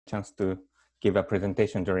chance to give a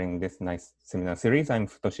presentation during this nice seminar series. I'm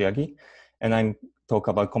Futoshi Yagi, and I'm talk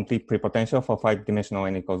about complete prepotential for 5-dimensional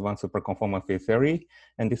n=1 superconformal field theory.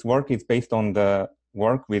 And this work is based on the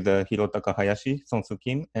work with Hirotaka Hayashi, Sonsu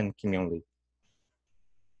Kim, and Kim Yong Lee.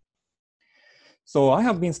 So I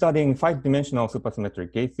have been studying 5-dimensional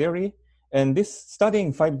supersymmetric gauge theory, and this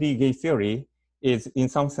studying 5D gauge theory is in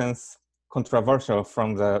some sense controversial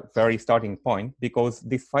from the very starting point, because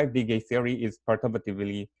this 5D gauge theory is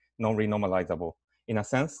perturbatively non-renormalizable in a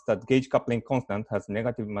sense that gauge coupling constant has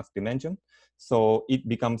negative mass dimension. So it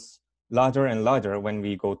becomes larger and larger when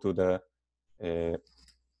we go to the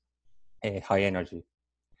high energy.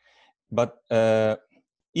 But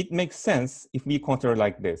it makes sense if we consider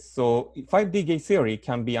like this. So 5D gauge theory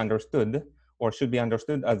can be understood or should be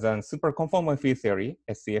understood as a superconformal field theory,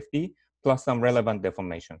 SCFT, plus some relevant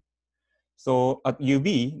deformation. So at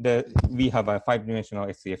UV, we have a 5-dimensional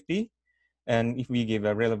SCFT. And if we give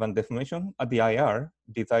a relevant deformation at the IR,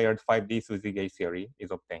 desired 5D SUSY gauge theory is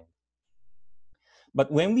obtained.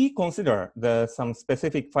 But when we consider some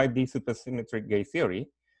specific 5D supersymmetric gauge theory,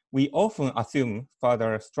 we often assume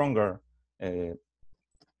further stronger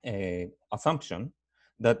assumption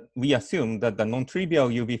that we assume that the non-trivial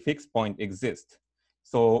UV fixed point exists.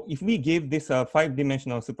 So if we give this a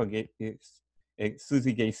 5-dimensional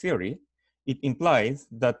SUSY gauge theory, it implies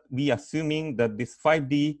that we assuming that this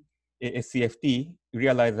 5D SCFT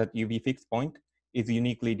realize that UV fixed point is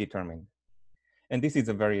uniquely determined. And this is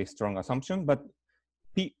a very strong assumption, but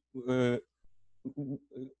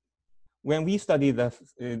when we study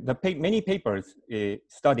many papers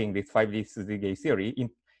studying this 5D SUSY gauge theory,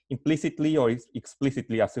 implicitly or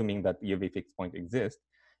explicitly assuming that UV fixed point exists.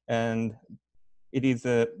 And it is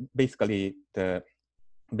basically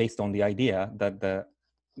based on the idea that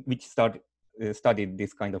which studied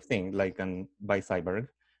this kind of thing, like by Seiberg,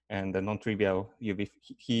 and the non-trivial UV,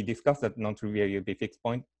 he discussed that non-trivial UV fixed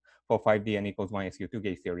point for 5D n=1 SU2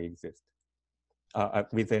 gauge theory exists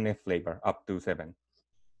with NF flavor up to 7.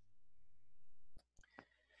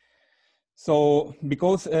 So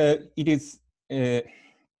because it is,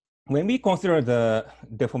 when we consider the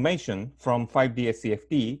deformation from 5D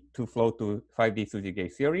SCFT to flow to 5D SUSY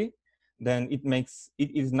gauge theory, then it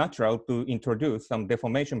is natural to introduce some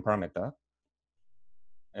deformation parameter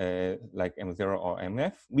like M0 or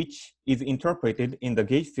MF, which is interpreted in the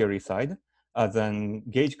gauge theory side as a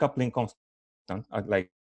gauge coupling constant, like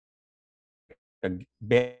a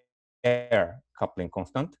bare coupling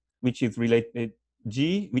constant, which is related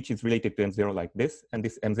G, which is related to M0 like this. And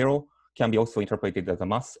this M0 can be also interpreted as a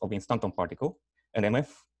mass of instanton particle. And MF,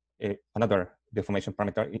 another deformation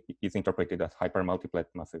parameter, is interpreted as hypermultiplet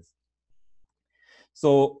masses.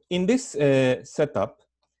 So in this setup,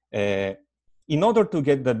 in order to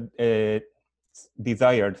get the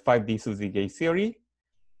desired 5D SUSY gauge theory,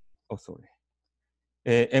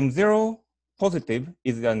 M0 positive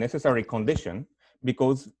is a necessary condition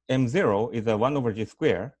because M0 is a 1/G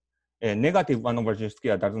square. A negative 1/G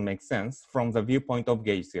square doesn't make sense from the viewpoint of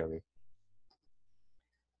gauge theory.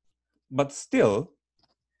 But still,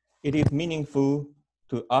 it is meaningful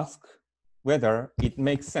to ask whether it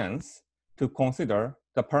makes sense to consider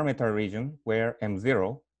the parameter region where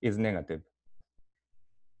M0 is negative.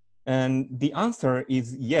 And the answer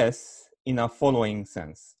is yes in a following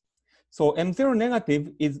sense. So M0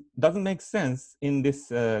 negative doesn't make sense in this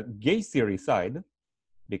gauge theory side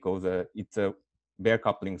because it's a bare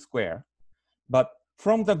coupling square. But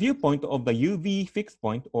from the viewpoint of the UV fixed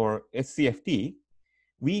point or SCFT,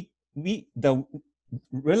 the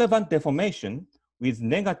relevant deformation with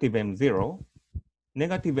negative M0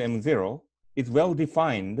 is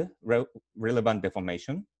well-defined relevant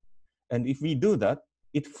deformation. And if we do that,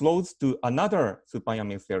 it flows to another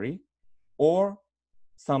superimage theory or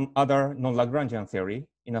some other non-Lagrangian theory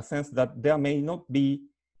in a sense that there may not be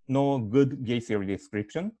no good gauge theory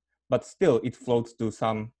description, but still it floats to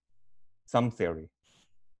some theory.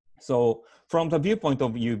 So from the viewpoint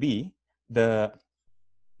of UV, the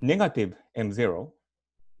negative M0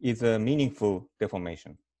 is a meaningful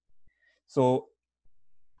deformation. So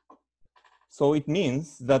it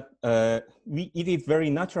means that it is very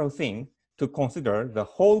natural thing to consider the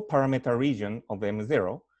whole parameter region of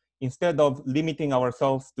M0 instead of limiting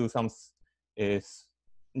ourselves to some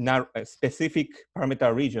specific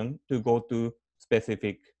parameter region to go to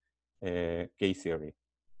specific gauge theory.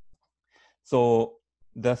 So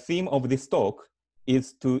the theme of this talk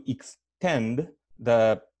is to extend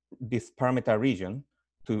this parameter region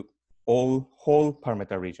to whole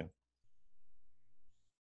parameter region.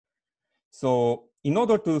 So in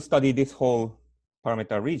order to study this whole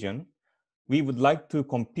parameter region, we would like to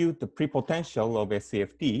compute the prepotential of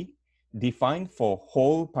SCFT defined for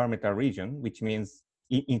whole parameter region, which means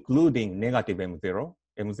including negative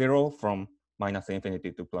M0 from minus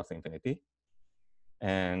infinity to plus infinity.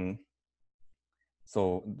 And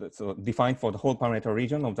so defined for the whole parameter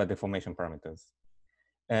region of the deformation parameters.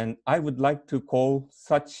 And I would like to call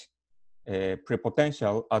such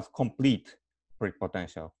prepotential as complete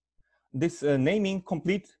prepotential. This naming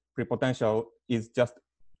complete prepotential is just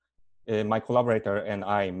my collaborator and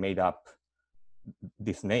I made up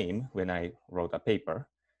this name when I wrote a paper.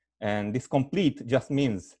 And this complete just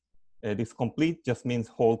means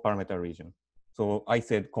whole parameter region. So I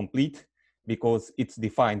said complete because it's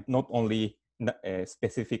defined not only a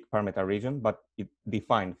specific parameter region, but it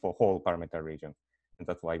defined for whole parameter region. And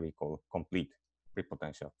that's why we call complete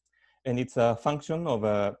prepotential. And it's a function of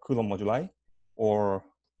a Coulomb moduli, or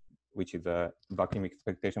which is a vacuum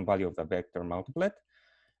expectation value of the vector multiplet,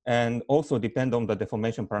 and also depend on the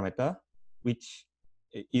deformation parameter, which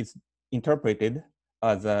is interpreted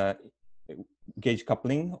as a gauge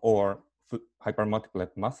coupling or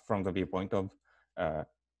hypermultiplet mass from the viewpoint of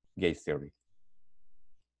gauge theory.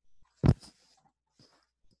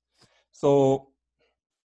 So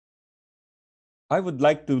I would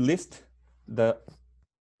like to list the,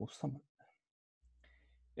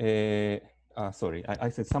 sorry, I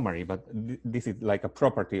said summary, but this is like a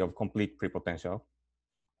property of complete prepotential.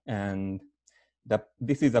 And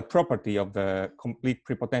this is a property of the complete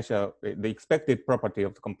prepotential, the expected property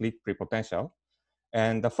of the complete prepotential.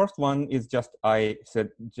 And the first one is just, I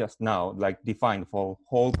said just now, like defined for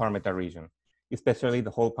whole parameter region, especially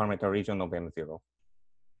the whole parameter region of M0.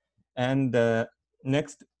 And the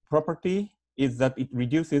next property is that it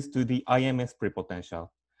reduces to the IMS prepotential.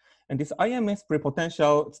 And this IMS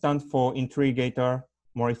prepotential stands for Intrigator,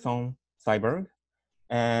 Morrison, Seiberg.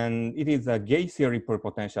 And it is a gauge theory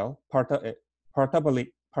prepotential,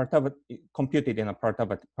 computed in a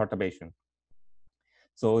perturbation.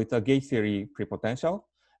 So it's a gauge theory prepotential.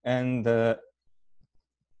 And the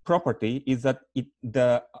property is that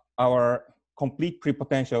our complete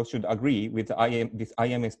prepotential should agree with this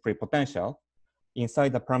IMS prepotential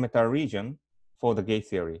inside the parameter region for the gauge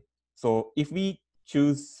theory. So if we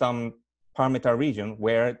choose some parameter region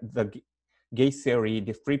where the gauge theory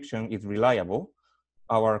description is reliable,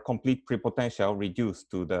 our complete prepotential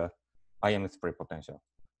reduced to the IMS prepotential.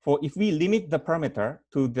 For if we limit the parameter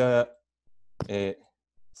to the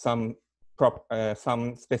some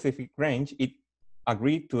specific range, it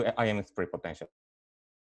agreed to IMS prepotential.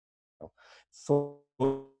 So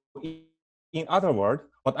in other words,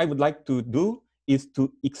 what I would like to do is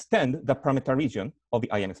to extend the parameter region of the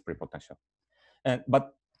IMS prepotential.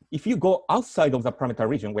 But if you go outside of the parameter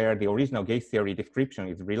region where the original gauge theory description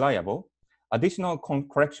is reliable, additional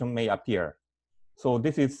correction may appear. So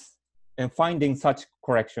this is, and finding such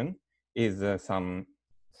correction is some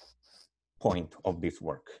point of this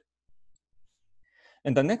work.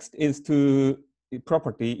 And the next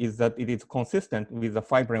property is that it is consistent with the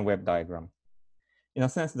fibrine web diagram, in a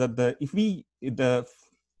sense that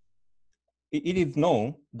it is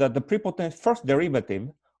known that the first derivative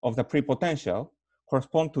of the prepotential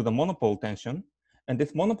correspond to the monopole tension, and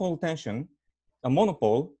this monopole tension, a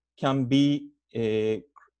monopole can be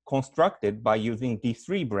constructed by using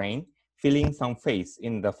D3 brane filling some face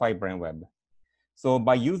in the fibrine web. So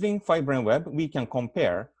by using fibrine web, we can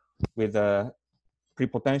compare with the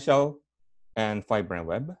prepotential and fibrine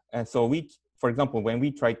web. And so for example, when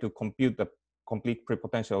we try to compute the complete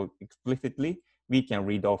prepotential explicitly, we can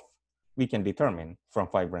determine from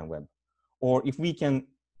fibrine web. Or if we can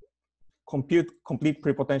compute complete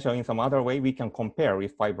prepotential in some other way, we can compare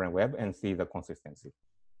with fibrine web and see the consistency.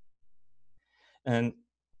 And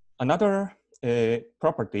another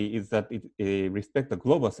property is that it respects the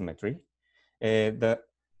global symmetry. The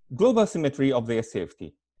global symmetry of the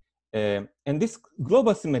SCFT. And this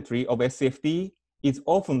global symmetry of SCFT is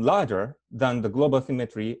often larger than the global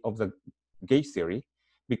symmetry of the gauge theory,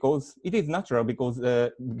 because it is natural, because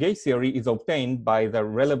gauge theory is obtained by the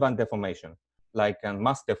relevant deformation, like a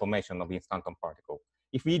mass deformation of instanton particle.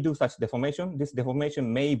 If we do such deformation, this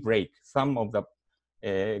deformation may break some of the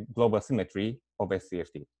global symmetry of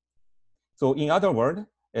SCFT. So in other words,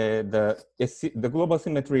 the global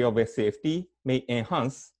symmetry of SCFT may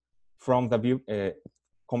enhance from the view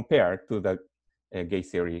compared to the gauge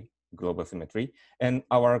theory global symmetry, and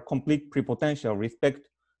our complete prepotential respect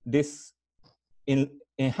this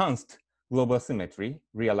enhanced global symmetry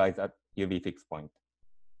realized at UV fixed point.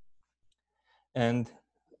 And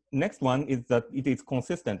next one is that it is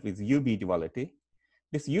consistent with UV duality.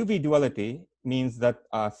 This UV duality means that,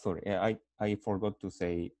 sorry, I forgot to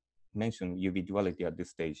mention UV duality at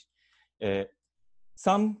this stage.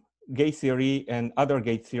 Some gauge theory and other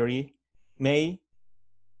gauge theory may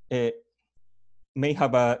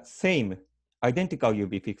have a same identical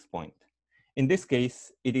UV fixed point. In this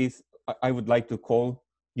case, it is, I would like to call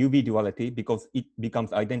UV duality because it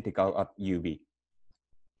becomes identical at UV.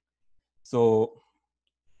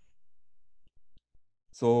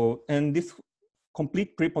 And this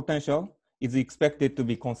complete prepotential is expected to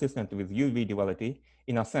be consistent with UV duality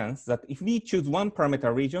in a sense that if we choose one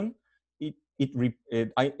parameter region,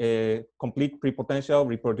 complete prepotential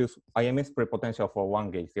reproduce IMS prepotential for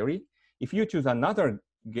one gauge theory. If you choose another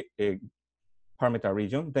parameter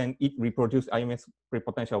region, then it reproduces IMS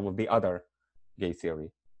prepotential with the other gauge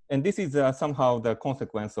theory. And this is somehow the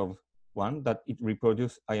consequence of one, that it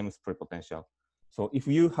reproduces IMS prepotential. So if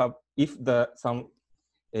you have, some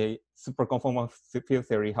superconformal field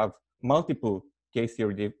theory have multiple gauge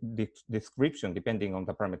theory description depending on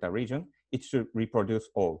the parameter region, it should reproduce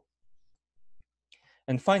all.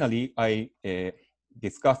 And finally, I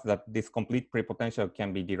discussed that this complete prepotential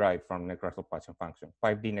can be derived from Nekrasov partial function,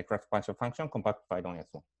 5D Nekrasov partial function compactified on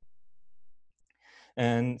S1.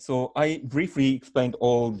 And so I briefly explained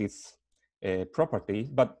all this property,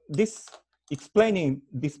 but explaining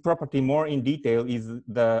this property more in detail is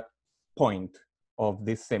the point of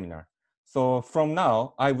this seminar. So from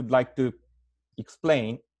now, I would like to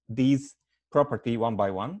explain these property one by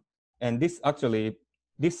one. And this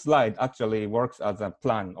slide actually works as a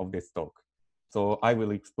plan of this talk. So I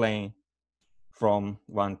will explain from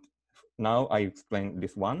one. Now I explain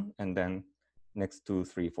this one, and then next 2,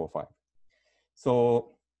 3, 4, 5.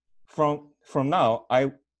 So from now,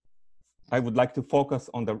 I would like to focus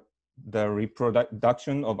on the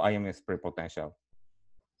reproduction of IMS prepotential.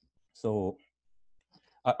 So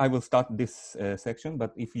I will start this section,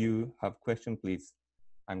 but if you have question, please,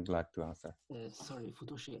 I'm glad to answer. Sorry,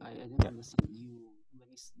 Futoshi, I didn't understand you. When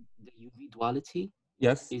it's the UV duality,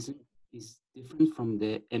 yes, is different from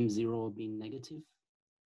the M0 being negative.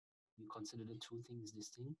 You consider the two things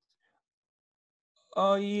distinct?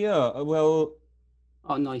 Yeah. Well.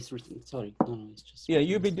 Oh no, it's written. Sorry, no, it's just. Yeah,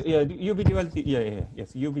 UV duality.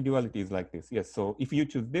 Yes. UV duality is like this. Yes. So if you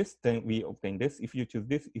choose this, then we obtain this. If you choose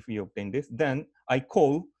this, if we obtain this, then I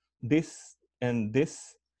call this and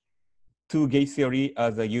this two gauge theory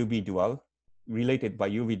as a UV dual, related by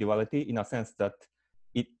UV duality in a sense that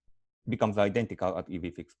it becomes identical at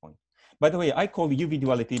UV fixed point. By the way, I call UV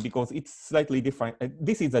duality because it's slightly different.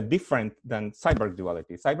 This is a different than Seiberg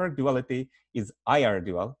duality. Seiberg duality is IR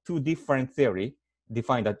dual, two different theory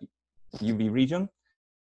defined at UV region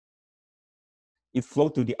is flow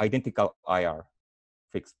to the identical IR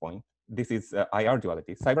fixed point. This is IR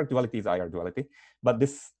duality. Seiberg duality is IR duality, but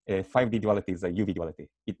this 5D duality is a UV duality.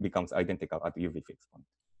 It becomes identical at UV fixed point.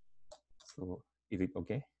 So is it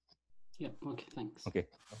okay? Yeah, okay, thanks. Okay.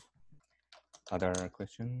 Other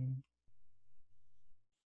question?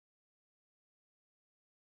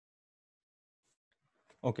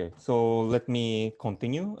 Okay, so let me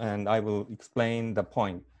continue, and I will explain the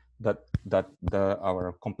point that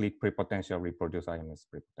our complete prepotential reproduce IMS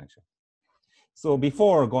prepotential. So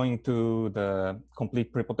before going to the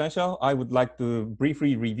complete prepotential, I would like to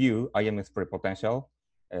briefly review IMS prepotential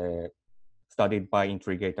studied by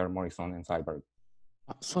Intrigator, Morrison, and Seiberg.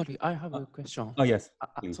 Sorry, I have a question. Oh yes,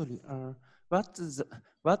 please. Sorry,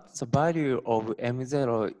 what's the value of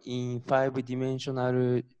M0 in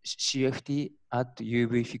 5-dimensional CFT at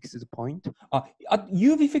UV fixed point? At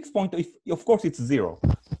UV fixed point, of course, it's 0.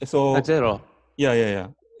 So 0. Yeah.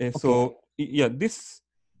 So yeah, this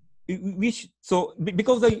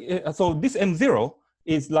because so this M0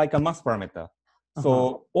 is like a mass parameter.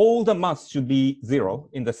 So all the mass should be 0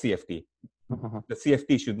 in the CFT. The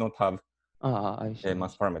CFT should not have a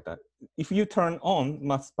mass parameter. If you turn on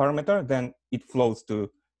mass parameter, then it flows to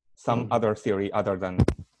some other theory other than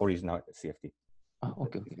original CFT.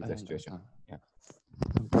 Okay. This is the situation. Yeah.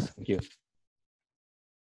 Thank you.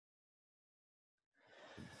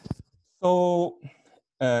 So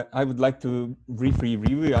I would like to briefly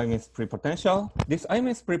review IMS prepotential. This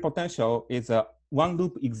IMS prepotential is a one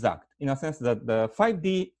loop exact in a sense that the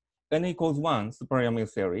 5D n equals 1 supernomial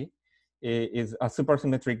theory is a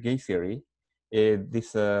supersymmetric gauge theory.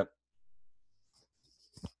 This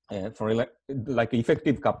for like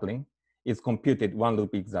effective coupling is computed one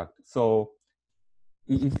loop exact. So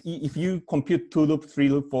if you compute 2 loop, 3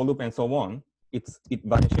 loop, 4 loop, and so on, it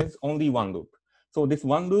vanishes only one loop. So this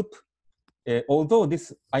one loop, although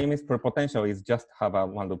this IMS prepotential is just have a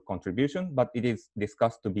one loop contribution, but it is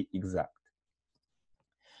discussed to be exact.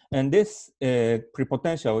 And this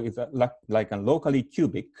prepotential is like a locally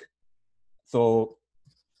cubic. So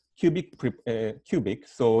cubic,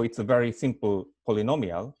 so it's a very simple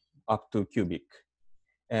polynomial up to cubic.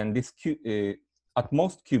 And this at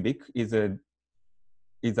most cubic is a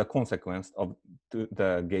consequence of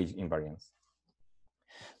the gauge invariance.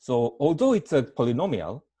 So although it's a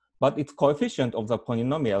polynomial, but its coefficient of the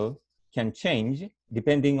polynomial can change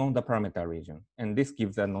depending on the parameter region, and this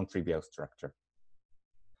gives a non-trivial structure.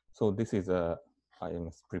 So this is a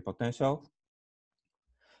IMS prepotential.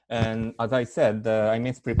 And as I said, the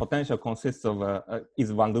IMS prepotential consists of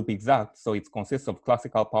is one loop exact, so it consists of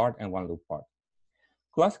classical part and one loop part.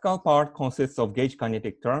 Classical part consists of gauge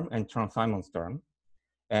kinetic term and Chern-Simons term,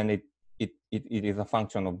 and it is a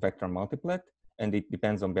function of vector multiplet, and it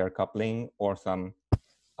depends on Baire coupling or some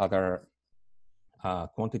other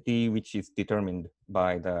quantity which is determined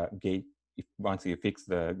by the gauge once you fix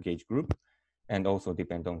the gauge group, and also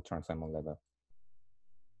depend on Chern-Simons level.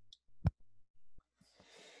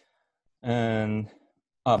 And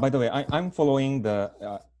by the way, I'm following the.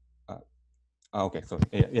 Okay, so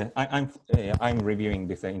I'm reviewing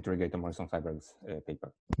this interrogator Morrison-Seiberg's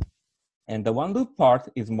paper, and the one loop part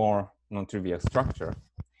is more non-trivial structure.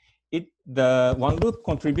 The one loop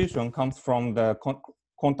contribution comes from the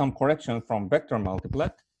quantum correction from vector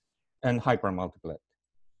multiplet and hypermultiplet,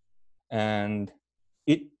 and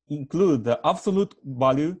it includes the absolute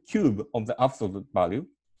value cube of the absolute value.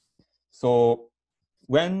 So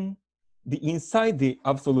when the inside the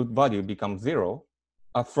absolute value becomes 0,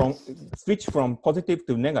 switch from positive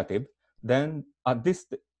to negative, then at this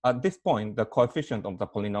point the coefficient of the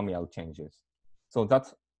polynomial changes. So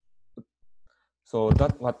that's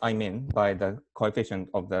what I mean by the coefficient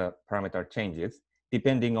of the parameter changes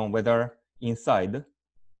depending on whether inside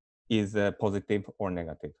is positive or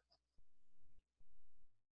negative.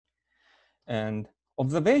 And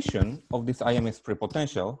observation of this IMS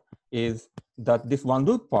prepotential is that this one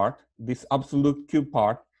loop part, this absolute cube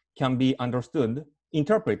part, can be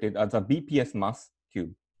interpreted as a BPS mass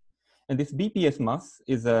cube. And this BPS mass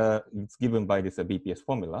is it's given by this BPS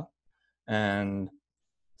formula. And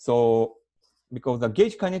so because the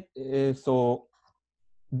gauge kinetic, so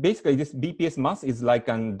basically this BPS mass is like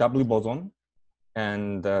a double boson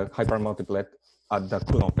and hypermultiplet at the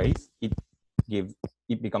Coulomb phase.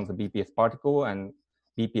 It becomes a BPS particle, and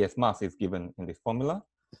BPS mass is given in this formula.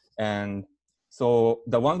 And so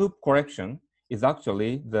the one loop correction is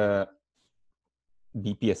actually the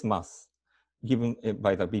BPS mass given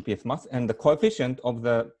by the BPS mass, and the coefficient of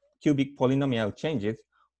the cubic polynomial changes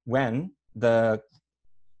when the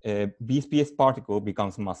BPS particle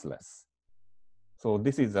becomes massless. So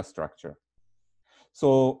this is the structure.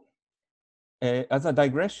 So as a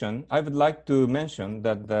digression, I would like to mention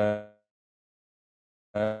that the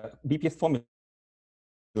BPS formula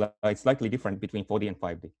is slightly different between 4D and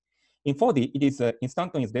 5D. In 4D, it is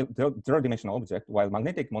instantaneous zero-dimensional object, while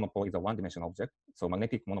magnetic monopole is a one-dimensional object. So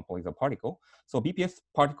magnetic monopole is a particle. So BPS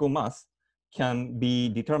particle mass can be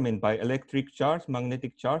determined by electric charge,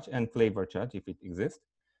 magnetic charge, and flavor charge if it exists.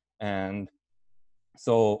 And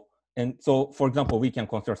so, for example, we can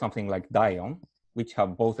consider something like dion, which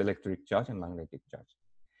have both electric charge and magnetic charge.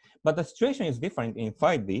 But the situation is different in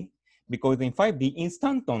 5D, because in 5D,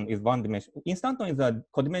 instanton is one dimension. Instanton is a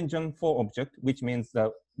codimension 4 object, which means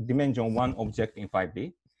the dimension 1 object in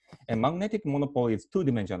 5D. And magnetic monopole is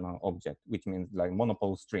 2-dimensional object, which means like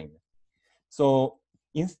monopole string. So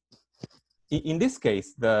in this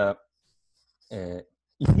case, if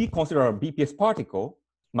we consider a BPS particle,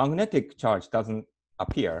 magnetic charge doesn't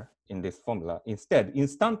appear in this formula. Instead,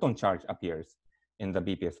 instanton charge appears in the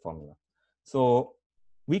BPS formula. So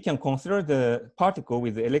we can consider the particle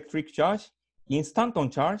with the electric charge, instanton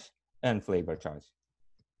charge, and flavor charge.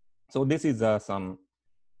 So this is some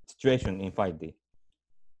situation in 5D.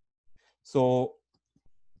 So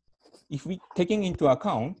if we taking into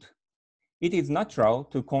account, it is natural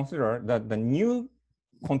to consider that the new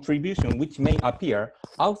contribution which may appear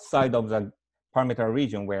outside of the parameter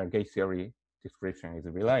region where gauge theory description is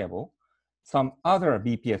reliable, some other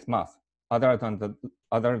BPS mass other than the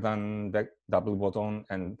double boson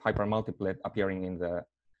and hypermultiplet appearing in the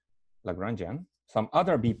Lagrangian, some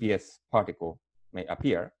other BPS particle may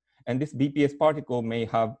appear, and this BPS particle may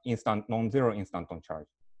have non-zero instanton charge.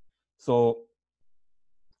 So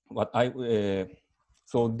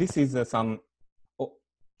this is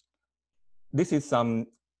some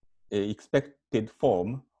expected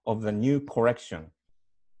form of the new correction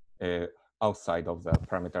outside of the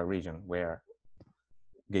parameter region where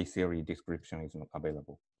gauge theory description is not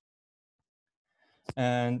available.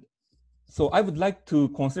 And so I would like to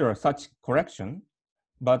consider such correction,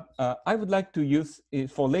 but I would like to use,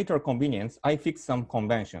 for later convenience, I fix some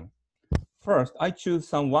convention. First, I choose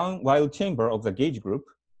some one wild chamber of the gauge group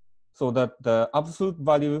so that the absolute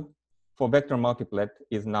value for vector multiplet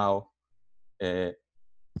is now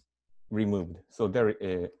removed. So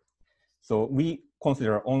so we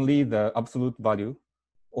consider only the absolute value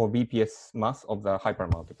or BPS mass of the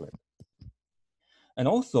hypermultiplet. And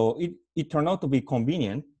also, it turned out to be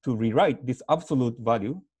convenient to rewrite this absolute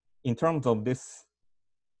value in terms of this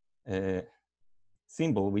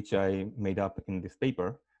symbol, which I made up in this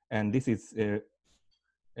paper. And this is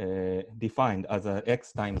defined as a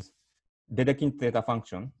x times Dedekind theta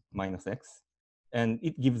function minus x. And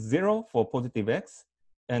it gives 0 for positive x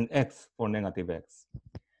and x for negative x.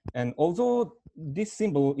 And although this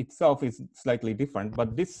symbol itself is slightly different, but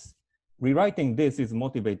rewriting this is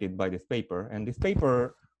motivated by this paper. And this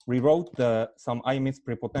paper rewrote some IMS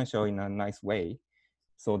prepotential in a nice way,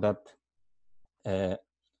 so that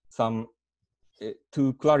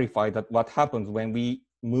to clarify that what happens when we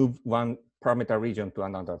move one parameter region to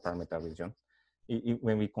another parameter region,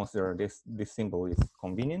 when we consider this symbol is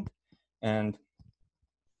convenient. And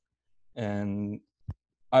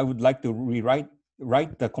I would like to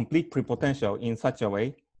write the complete prepotential in such a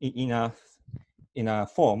way, in a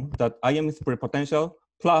form that IMS prepotential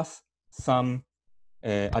plus some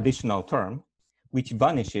additional term, which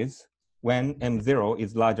vanishes when M0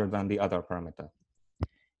 is larger than the other parameter.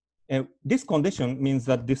 And this condition means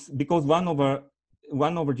that because 1 over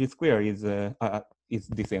G square is this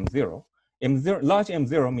M0. Large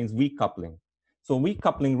M0 means weak coupling. So weak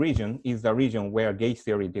coupling region is the region where gauge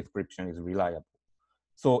theory description is reliable.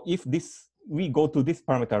 So if we go to this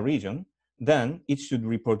parameter region, then it should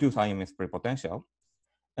reproduce IMS prepotential.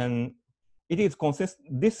 And it is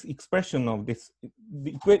this expression of the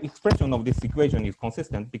expression of this equation is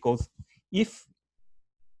consistent, because if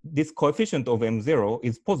this coefficient of M0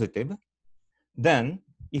 is positive, then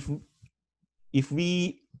if this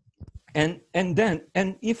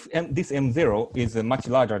M0 is much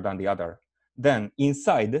larger than the other, then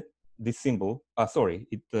inside this symbol,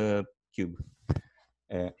 cube,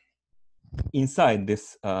 inside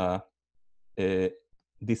this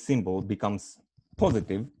this symbol becomes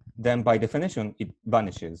positive, then by definition it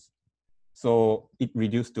vanishes. So it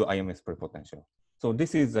reduced to IMS prepotential. So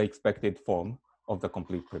this is the expected form of the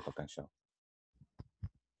complete prepotential.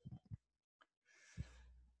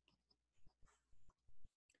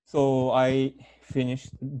 So I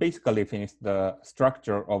basically finished the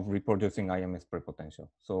structure of reproducing IMS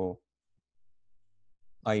prepotential. So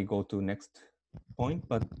I go to next point,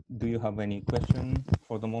 but do you have any question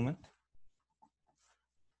for the moment?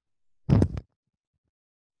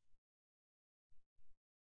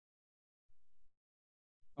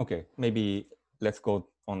 Okay, maybe let's go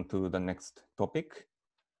on to the next topic,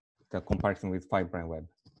 the comparison with 5' web.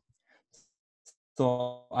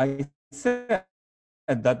 So I said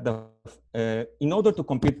that in order to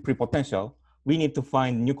compute prepotential, we need to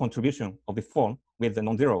find new contribution of this form with the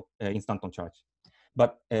non-zero instanton charge.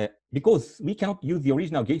 But because we cannot use the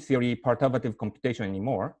original gauge theory perturbative computation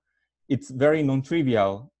anymore, it's very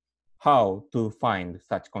non-trivial how to find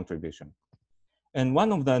such contribution. And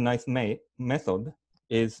one of the nice method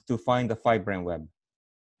is to find the 5' web.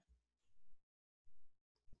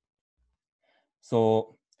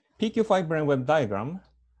 So PQ 5' web diagram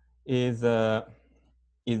is the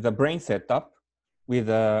brane setup with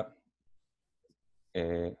a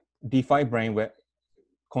D5 brane web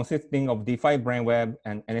consisting of D5 brane web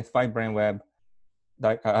and NS5 brane web.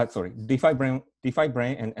 D5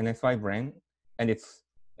 brane and NS5 brane and its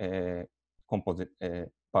composite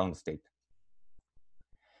bound state.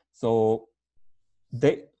 So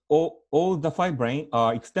all the 5 brane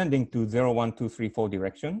are extending to 0, 1, 2, 3, 4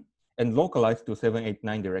 direction and localized to 7, 8,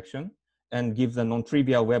 9 direction, and gives a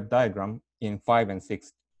non-trivial web diagram in 5 and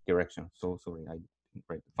 6 direction. So sorry, I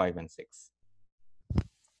write 5 and 6.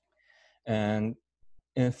 And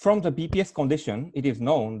from the BPS condition, it is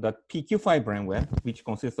known that PQ 5' web, which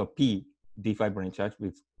consists of P D5 brane charge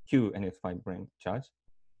with Q NS5 brane charge,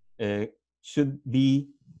 should be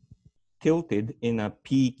tilted in a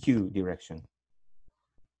PQ direction.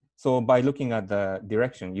 So by looking at the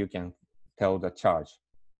direction, you can tell the charge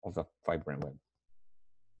of the 5' web.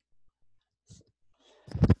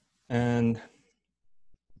 And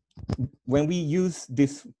when we use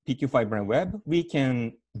this PQ 5' web, we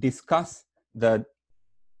can discuss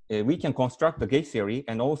we can construct the gauge theory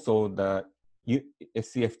and also the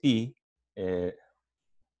SCFT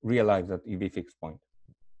realize at UV fixed point.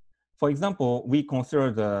 For example, we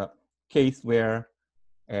consider the case where,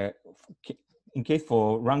 in case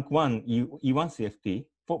for rank 1 E1 CFT,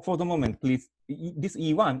 for the moment, please, this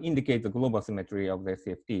E1 indicates the global symmetry of the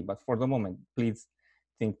CFT, but for the moment, please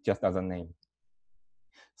think just as a name.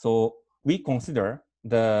 So we consider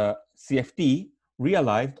the CFT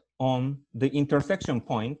realized on the intersection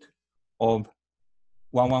point of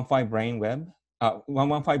 115 brane web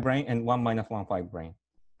 115 brane and 1 minus 15 brane.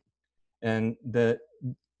 And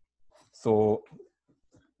so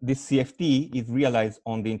this CFT is realized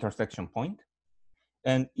on the intersection point.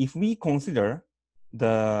 And if we consider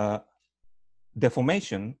the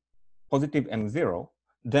deformation positive M0,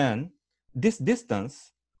 then this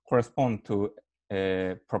distance corresponds to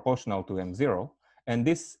proportional to M0. And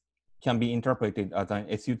this can be interpreted as an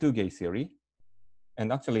SU2 gauge theory.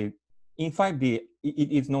 And actually, in 5D,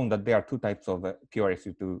 it is known that there are two types of pure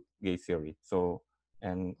SU2 gauge theory. So,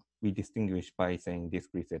 and we distinguish by saying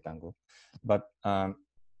discrete set angle. But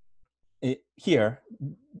here,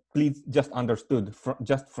 please just understood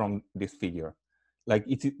just from this figure. Like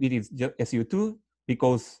it is just SU2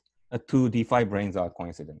 because 2 d5 branes are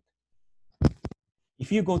coincident.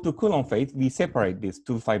 If you go to Coulomb phase, we separate this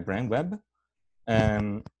 2 5 brane web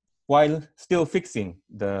while still fixing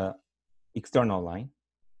the external line.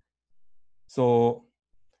 So,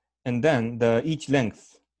 and then each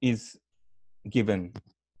length is given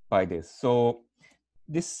by this. So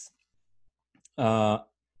this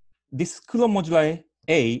this Coulomb moduli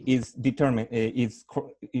A is determined is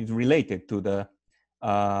related to the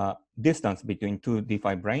distance between 2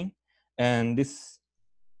 d5 brane, and this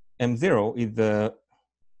M0 is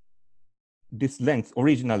this length,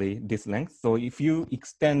 originally this length. So if you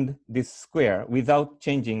extend this square without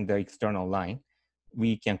changing the external line,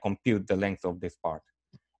 we can compute the length of this part.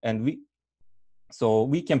 And we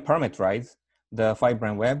can parameterize the 5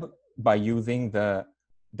 brane web by using the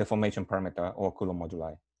deformation parameter or Coulomb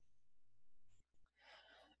moduli.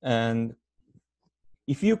 And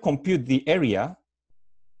if you compute the area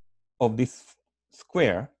of this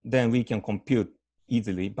square, then we can compute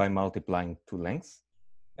easily by multiplying two lengths.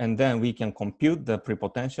 And then we can compute the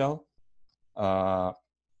prepotential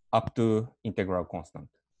up to integral constant.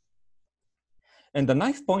 And the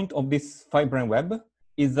nice point of this 5 brane web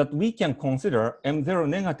is that we can consider M0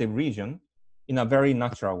 negative region in a very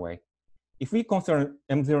natural way. If we consider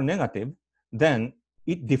M0 negative, then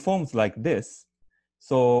it deforms like this.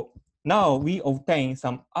 So now we obtain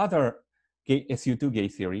some other SU2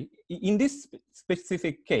 gauge theory. In this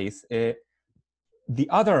specific case,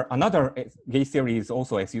 another gauge theory is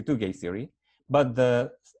also SU2 gauge theory, but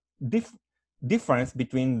the difference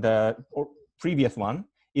between the previous one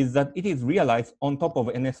is that it is realized on top of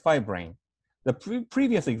NS5 brane. The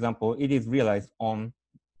previous example, it is realized on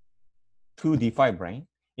 2D5 brane.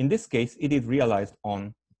 In this case, it is realized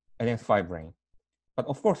on NS5 brane. But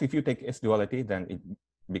of course, if you take S duality, then it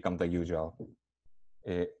becomes the usual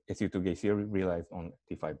SU2 gauge theory realized on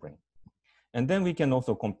T5 brane. And then we can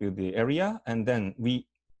also compute the area, and then we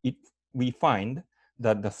find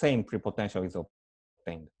that the same prepotential is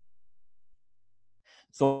obtained.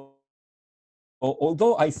 So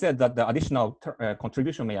although I said that the additional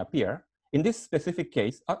contribution may appear, in this specific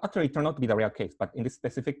case, actually it turned out to be the rare case, but in this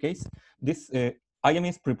specific case, this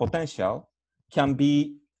IMS prepotential can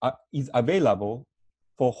be, is available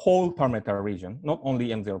for whole parameter region, not only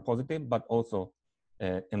M0 positive, but also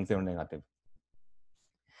M0 negative.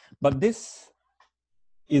 But this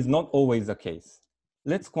is not always the case.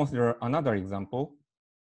 Let's consider another example,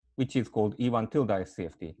 which is called E1 tilde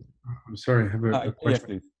SCFT. I'm sorry, I have a question. Yes,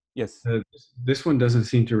 please. Yes. This one doesn't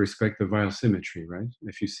seem to respect the Weyl symmetry, right?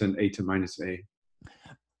 If you send A to minus A.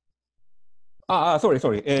 Sorry.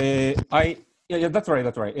 Yeah, that's right.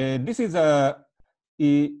 That's right. This is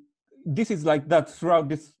like that throughout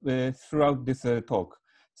this talk.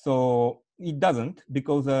 So it doesn't,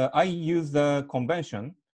 because I use the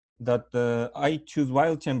convention that I choose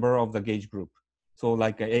Weyl chamber of the gauge group. So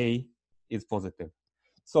like A is positive.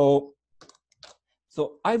 So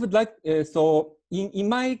I would like, so in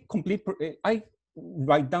my complete, I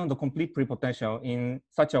write down the complete prepotential in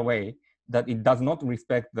such a way that it does not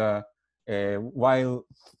respect the Weyl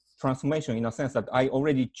transformation, in a sense that I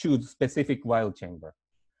already choose specific Weyl chamber.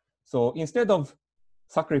 So instead of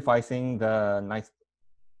sacrificing the nice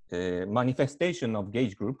manifestation of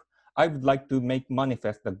gauge group, I would like to make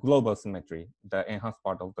manifest the global symmetry, the enhanced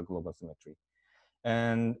part of the global symmetry.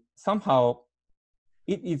 And somehow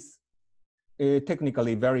it is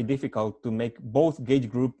technically very difficult to make both gauge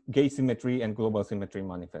group, gauge symmetry, and global symmetry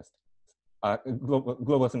manifest.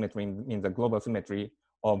 Global symmetry means the global symmetry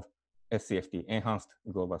of SCFT, enhanced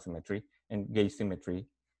global symmetry, and gauge symmetry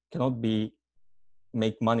cannot be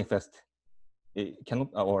make manifest,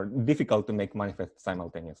 or difficult to make manifest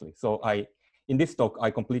simultaneously. So in this talk,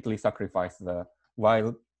 I completely sacrifice the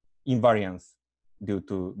Weyl invariance due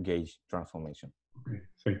to gauge transformation. Okay,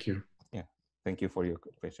 thank you. Yeah, thank you for your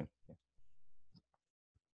question. Yeah.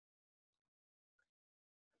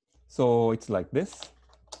 So it's like this.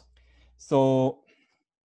 So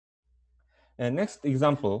next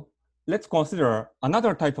example let's consider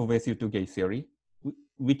another type of SU2 gauge theory,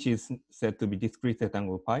 which is said to be discrete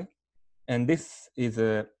rectangle pi. And this is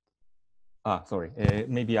a,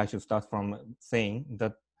 maybe I should start from saying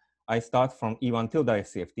that I start from E1 tilde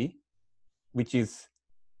SCFT, which is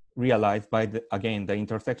realized by, again, the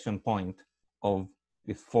intersection point of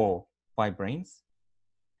these 4 fibranes.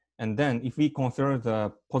 And then if we consider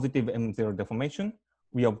the positive M0 deformation,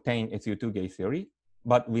 we obtain SU2 gauge theory,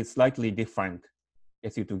 but with slightly different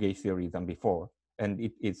SU2 gauge theory than before. And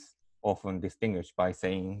it is often distinguished by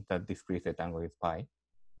saying that discrete rectangle is pi.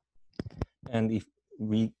 And if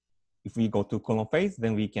we go to Coulomb phase,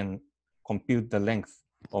 then we can compute the length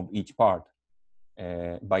of each part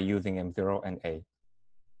by using M0 and A.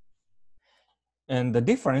 And the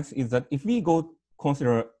difference is that if we go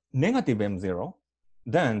consider negative M0,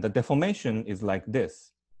 then the deformation is like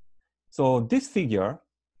this. So this figure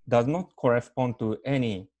does not correspond to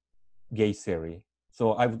any gauge theory.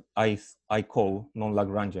 So I call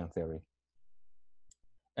non-Lagrangian theory.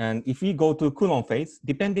 And if we go to Coulomb phase,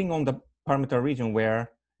 depending on the parameter region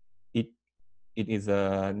where it is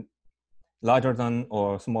larger than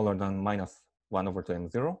or smaller than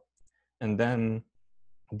 -1/2m0, and then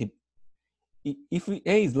if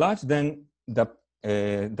A is large, then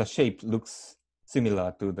the shape looks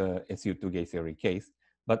similar to the SU2 gauge theory case.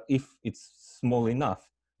 But if it's small enough,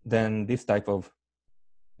 then this type of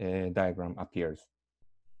diagram appears.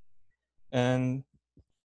 And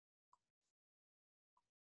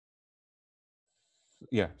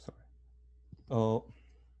yeah, sorry.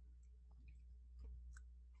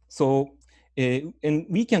 And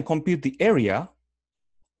we can compute the area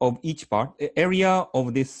of each part, area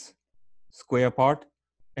of this square part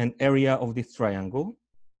and area of this triangle.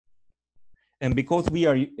 And because we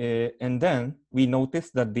are, and then we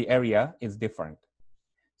notice that the area is different.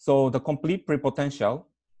 So the complete prepotential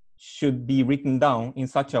should be written down in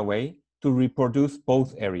such a way to reproduce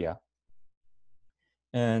both area.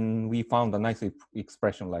 And we found a nice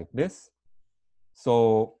expression like this.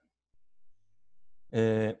 So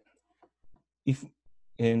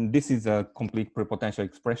and this is a complete prepotential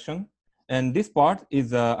expression. And this part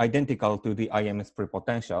is identical to the IMS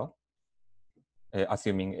prepotential,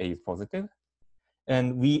 assuming A is positive.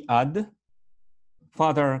 And we add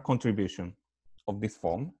further contribution of this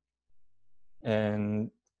form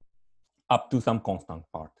and up to some constant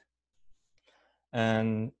part.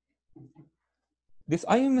 And this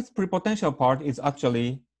IMS prepotential part is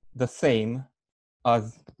actually the same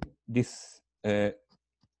as this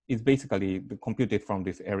is basically computed from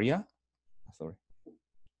this area. Sorry.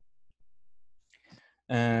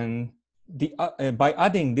 And by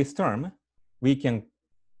adding this term, we can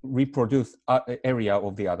reproduce area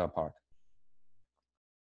of the other part.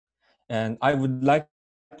 And I would like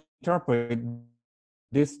to interpret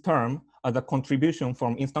this term as a contribution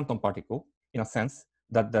from instanton particle, in a sense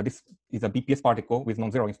that this is a BPS particle with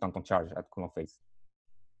non-zero instanton charge at Coulomb phase.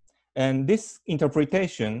 And this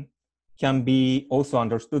interpretation can be also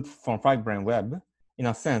understood from five-brane web in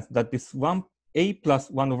a sense that this A plus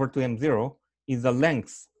 1/2m0 is the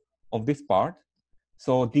length of this part.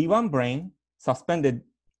 So D1 brane suspended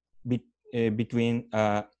between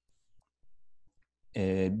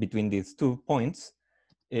these 2 points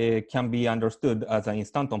can be understood as an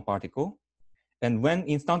instanton particle. And when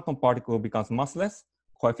instanton particle becomes massless,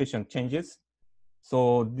 coefficient changes.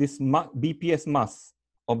 So this BPS mass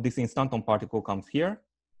of this instanton particle comes here.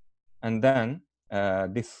 And then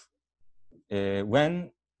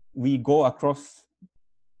when we go across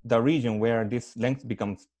the region where this length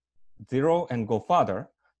becomes 0 and go further,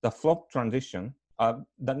 the flop transition,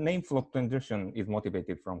 the name flop transition is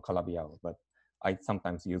motivated from Calabi-Yau, but I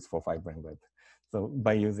sometimes use for five-brane web. So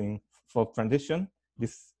by using flop transition,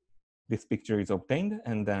 this picture is obtained,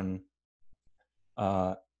 and then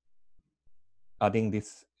adding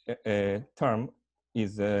this term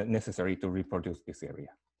is necessary to reproduce this area.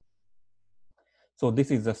 So this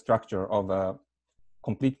is the structure of a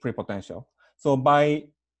complete prepotential. So by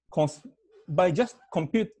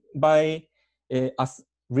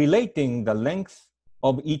relating the length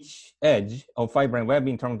of each edge of five-brane web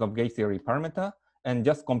in terms of gauge theory parameter and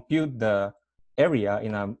just compute the area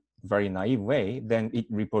in a very naive way, then it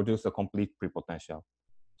reproduces a complete prepotential.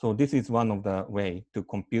 So this is one of the way to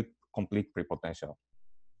compute complete prepotential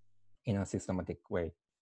in a systematic way.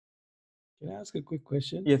 Can I ask a quick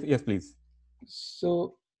question? Yes, please.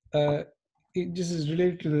 So this is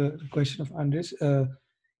related to the question of Andres.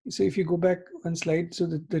 So if you go back one slide, so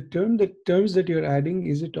the terms that you're adding,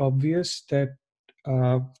 is it obvious that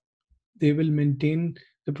they will maintain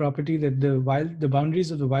the property that the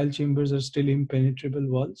boundaries of the Weil chambers are still impenetrable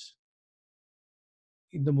walls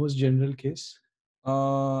in the most general case?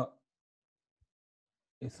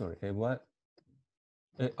 Sorry, what?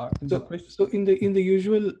 So in the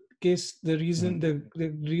usual case, the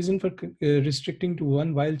reason for restricting to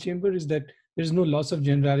one Weil chamber is that there's no loss of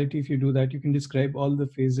generality. If you do that, you can describe all the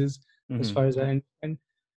phases as far as I understand,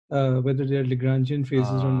 whether they're Lagrangian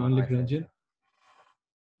phases or non-Lagrangian.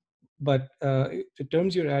 But the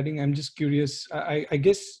terms you're adding, I'm just curious. I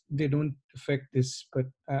guess they don't affect this, but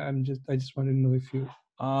I just want to know if you.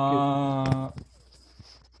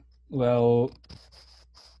 Well,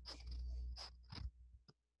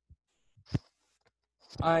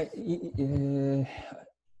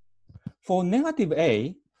 for negative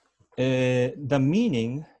A, the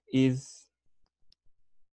meaning is.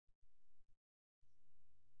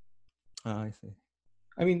 I see.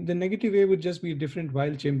 I mean, the negative A would just be a different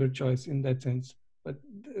Weil chamber choice in that sense. But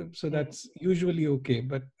so that's usually okay.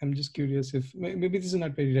 But I'm just curious if maybe this is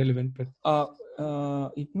not very relevant. But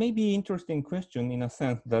it may be interesting question in a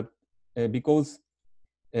sense that because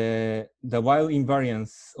the Weil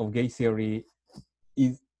invariance of gauge theory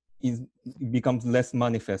becomes less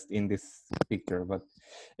manifest in this picture. But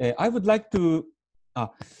I would like to.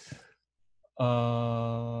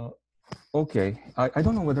 Okay, I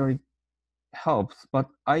don't know whether it helps, but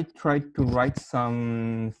I tried to write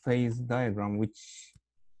some phase diagram, which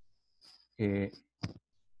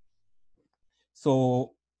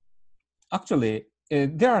so actually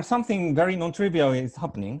there are something very non-trivial is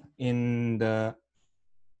happening in the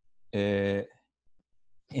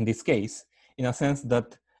in this case, in a sense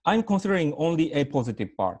that I'm considering only a positive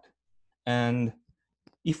part, and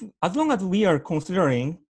as long as we are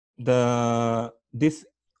considering this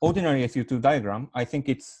ordinary SU2 diagram, I think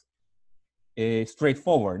it's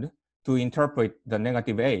straightforward to interpret the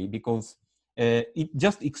negative A because it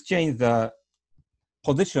just exchanges the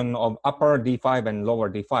position of upper D5 and lower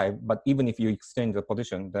D5, but even if you exchange the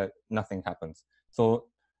position, nothing happens. So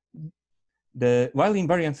the Weil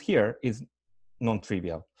invariance here is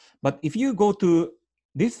non-trivial. But if you go to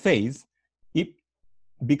this phase, it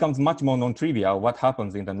becomes much more non-trivial what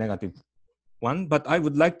happens in the negative one. But I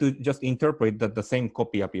would like to just interpret that the same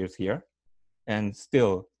copy appears here and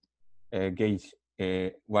still gauge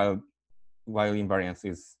while invariance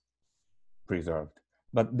is preserved.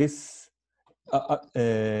 But this,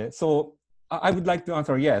 so I would like to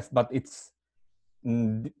answer yes, but it's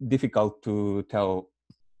difficult to tell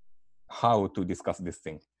how to discuss this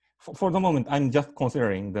thing. For the moment, I'm just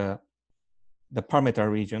considering the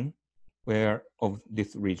parameter region of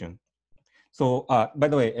this region. So by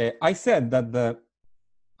the way, I said that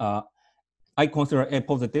I consider A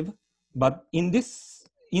positive, but in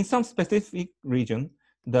some specific region,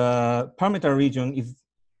 the parameter region is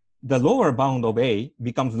the lower bound of A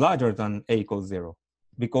becomes larger than A equals 0,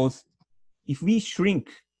 because if we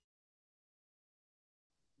shrink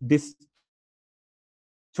this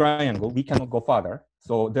triangle, we cannot go further.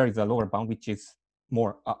 So there is a lower bound which is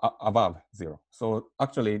more above 0. So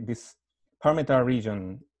actually, this parameter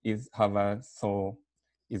region is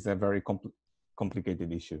a very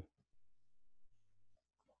complicated issue.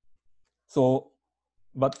 So,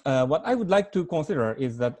 but what I would like to consider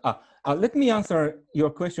is that let me answer your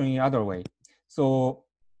question in another way. So,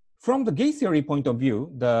 from the gauge theory point of view,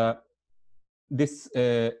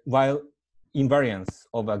 while invariance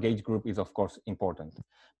of a gauge group is of course important.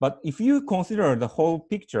 But if you consider the whole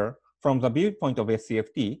picture from the viewpoint of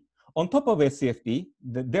SCFT, on top of SCFT,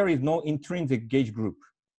 there is no intrinsic gauge group.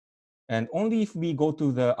 And only if we go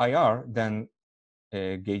to the IR, then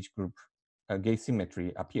a gauge group, a gauge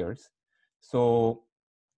symmetry appears. So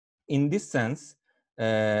in this sense,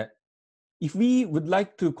 if we would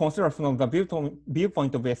like to consider from the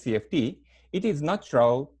viewpoint of SCFT, it is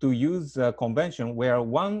natural to use a convention where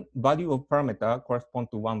one value of parameter corresponds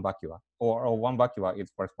to one vacua, or one vacua is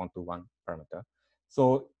correspond to one parameter.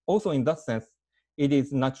 So also in that sense, it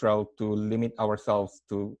is natural to limit ourselves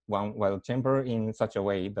to one Weil chamber in such a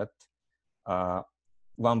way that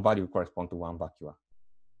one value corresponds to one vacua.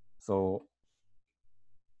 So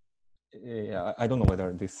yeah, I don't know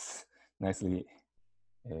whether this nicely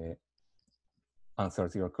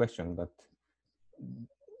answers your question, but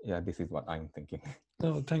yeah, this is what I'm thinking.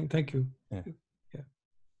 No, thank you. Yeah.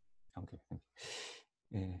 Okay. Thank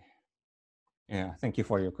you. Yeah, thank you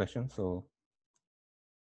for your question. So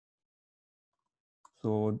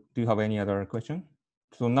do you have any other question?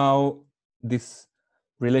 So now this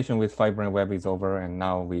relation with fiber and web is over, and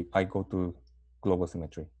now I go to global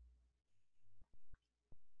symmetry.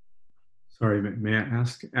 Sorry, may I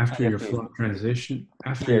ask, after your Floch transition,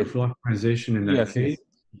 your Floch transition in that case, yes.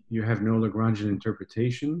 You have no Lagrangian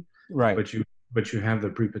interpretation, right? But you have the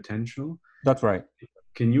prepotential. That's right.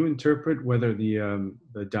 Can you interpret whether the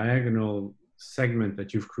diagonal segment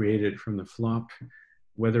that you've created from the flop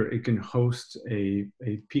whether it can host a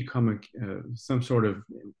p-comic, some sort of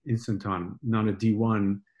instanton, not a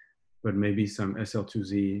D1, but maybe some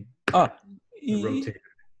SL2Z rotated.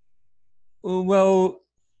 Well,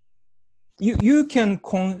 you can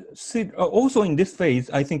consider also in this phase.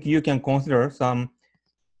 I think you can consider some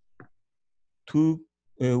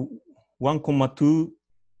 1,2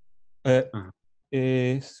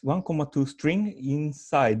 1,2 string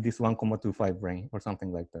inside this 1,25 brain or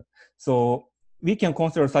something like that. So we can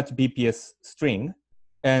consider such BPS string,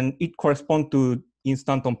 and it corresponds to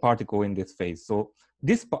instanton particle in this phase. So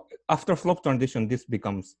this after flop transition, this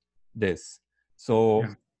becomes this. So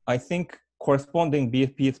yeah. I think corresponding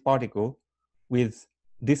BPS particle with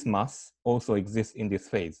this mass also exists in this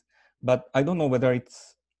phase, but I don't know whether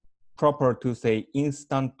it's proper to say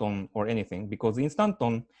instanton or anything, because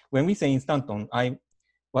instanton, when we say instanton,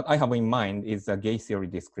 what I have in mind is a gauge theory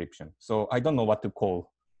description. So I don't know what to call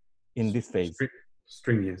in this phase.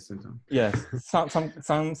 String instanton. Yes,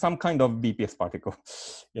 some kind of BPS particle.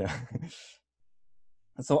 Yeah.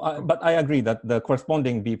 So, but I agree that the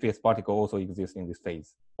corresponding BPS particle also exists in this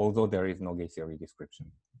phase, although there is no gauge theory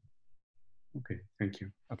description. Okay, thank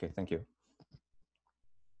you. Okay, thank you.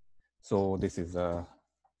 So this is I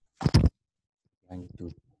need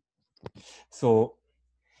to. So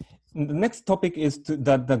the next topic is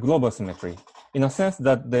the global symmetry, in a sense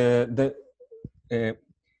that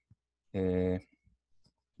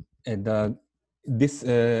this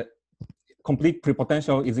complete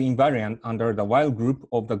prepotential is invariant under the Weil group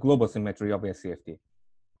of the global symmetry of SCFT.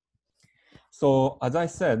 So as I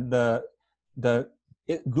said, the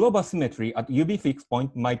global symmetry at UV fixed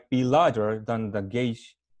point might be larger than the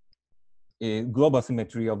gauge global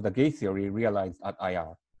symmetry of the gauge theory realized at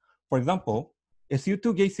IR. For example,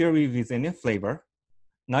 SU2 gauge theory with NF flavor,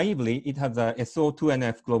 naively, it has a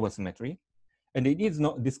SO2NF global symmetry, and it is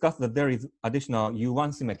not discussed that there is additional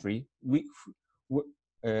U1 symmetry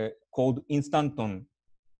called instanton,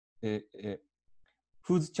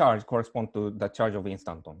 whose charge corresponds to the charge of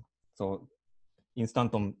instanton. So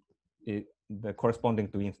instanton, the corresponding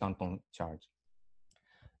to instanton charge.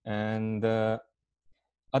 And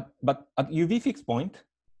but at UV fixed point,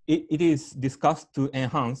 it is discussed to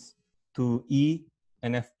enhance to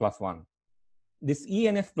ENF plus 1. This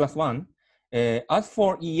ENF plus 1, as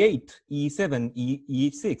for E8, E7,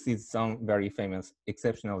 E6 is some very famous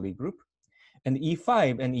exceptional Lie group. And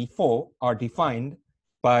E5 and E4 are defined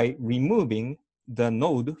by removing the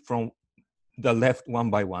node from the left one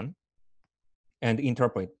by one and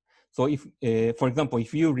interpret. So if, for example,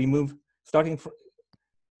 if you remove, starting from,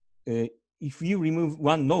 if you remove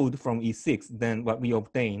one node from E6, then what we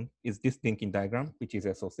obtain is this thinking diagram, which is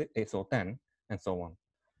SO10, and so on.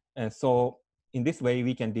 And so in this way,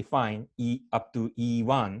 we can define E up to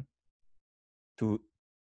E1 to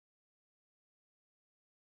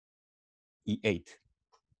E8.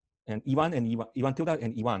 And E1 and E1 tilde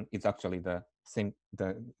and E1 is actually the same,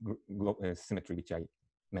 symmetry which I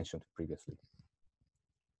mentioned previously.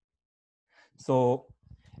 So,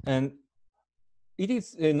 and it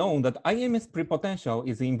is known that IMS prepotential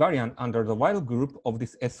is invariant under the Weil group of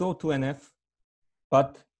this SO2NF,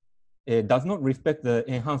 but does not respect the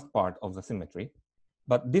enhanced part of the symmetry.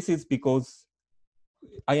 But this is because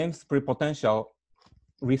IMS prepotential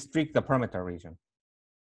restrict the parameter region.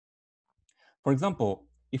 For example,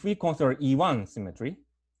 if we consider E1 symmetry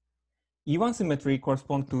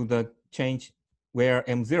corresponds to the change where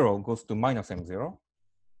M0 goes to minus M0.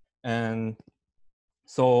 And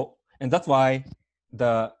so, and that's why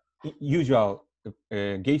the usual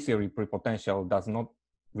gauge theory prepotential does not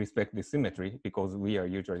respect this symmetry, because we are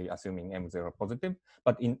usually assuming M0 positive.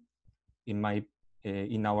 But in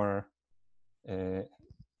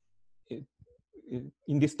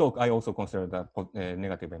this talk, I also consider the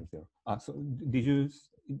negative M0. So did you,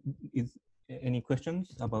 is any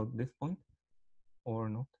questions about this point or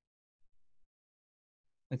not?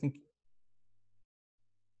 I think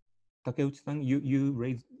Takeuchi-san, you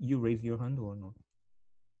raise your hand or not?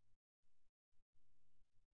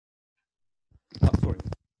 Sorry.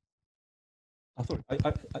 Sorry.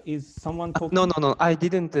 Is someone talking? No. I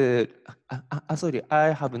didn't. Sorry,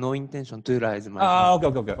 I have no intention to raise my hand.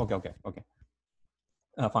 Okay.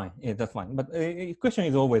 Fine. Yeah, that's fine. But question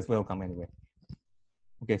is always welcome anyway.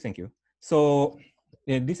 Okay, thank you. So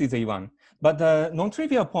this is A1. But the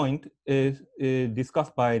non-trivial point is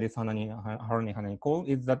discussed by this Hanani call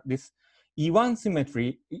is that this E1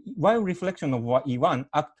 symmetry, while reflection of E1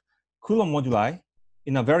 act Coulomb moduli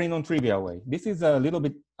in a very non-trivial way. This is a little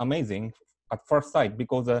bit amazing at first sight,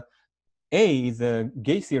 because A is a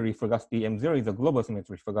gauge theory fugacity, M0 is a global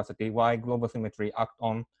symmetry fugacity, why global symmetry act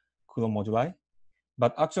on Coulomb moduli.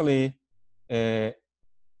 But actually,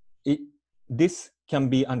 this can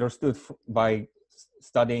be understood by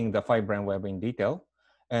studying the five-brane web in detail.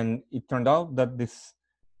 And it turned out that this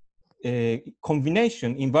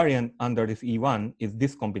combination invariant under this E1 is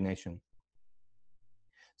this combination.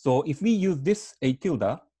 So if we use this A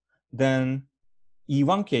tilde, then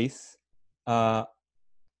E1 case, I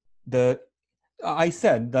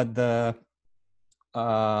said that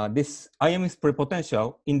this IMS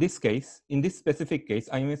prepotential, in this case, in this specific case,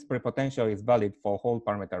 IMS prepotential is valid for whole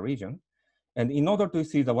parameter region. And in order to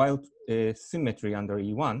see the wild symmetry under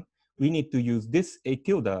E1, we need to use this A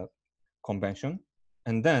tilde convention.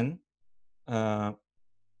 And then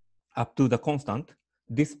up to the constant,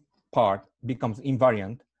 this part becomes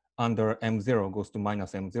invariant under M0 goes to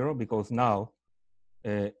minus M0, because now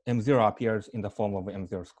M0 appears in the form of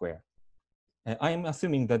M0 square. I am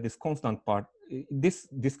assuming that this constant part, this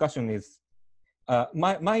discussion is,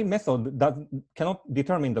 my method cannot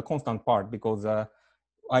determine the constant part because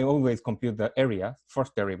I always compute the area,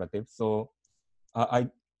 first derivative. So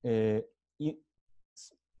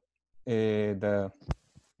the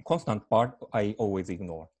constant part I always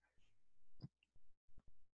ignore.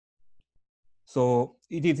 So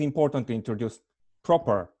it is important to introduce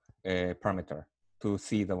proper parameter to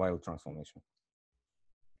see the Weil transformation.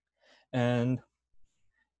 And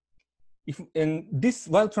this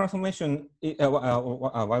Weil transformation,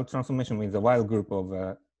 Weil transformation means the Weil group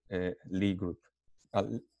of Lie group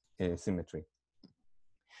symmetry.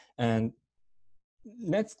 And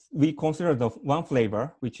we consider the one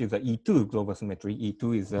flavor, which is the E2 global symmetry.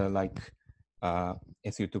 E2 is like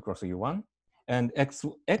SU2 cross U1. And X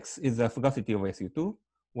is the fugacity of SU2.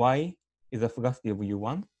 Y is the fugacity of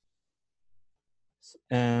U1.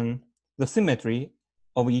 And the symmetry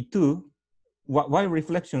of E2, Y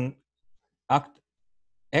reflection act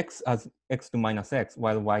X as X to minus X,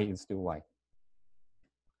 while Y is still Y.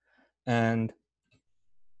 And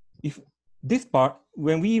if this part,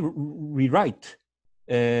 when we rewrite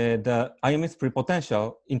the IMS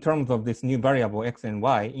prepotential in terms of this new variable X and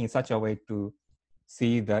Y in such a way to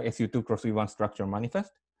see the SU2 cross U1 structure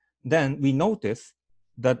manifest, then we notice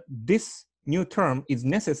that this new term is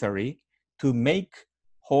necessary to make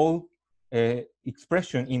whole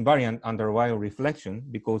expression invariant under Y reflection,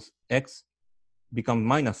 because X becomes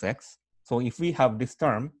minus X. So if we have this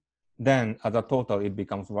term, then as a total, it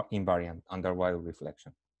becomes invariant under Y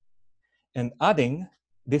reflection. And adding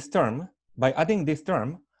this term, by adding this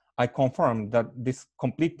term, I confirm that this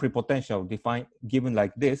complete prepotential defined given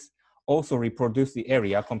like this also reproduce the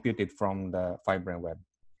area computed from the five-brane web.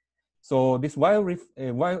 So this Y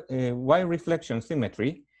reflection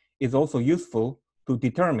symmetry is also useful to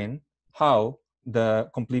determine how the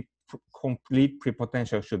complete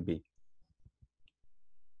prepotential should be.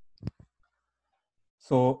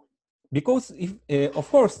 So because if, of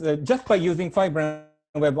course, just by using five-brane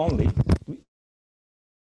web only,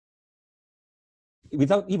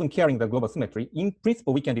 without even caring the global symmetry, in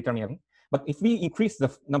principle, we can determine. But if we increase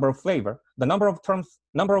the number of flavor, the number of terms,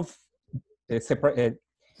 number of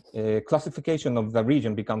classification of the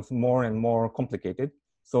region becomes more and more complicated.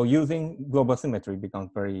 So using global symmetry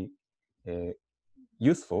becomes very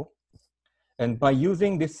useful. And by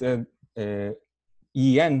using this En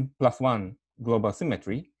plus 1 global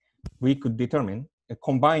symmetry, we could determine,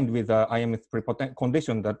 combined with the IMS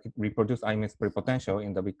condition that reproduce IMS prepotential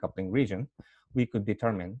in the weak coupling region, we could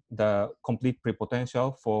determine the complete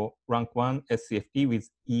prepotential for rank 1 SCFT with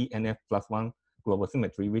ENF plus 1 global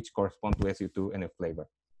symmetry, which correspond to SU2 NF flavor.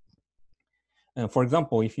 And for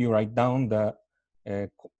example, if you write down the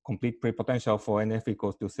complete prepotential for NF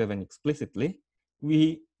equals to 7 explicitly,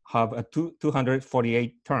 we have a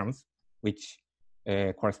 248 terms, which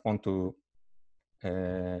correspond to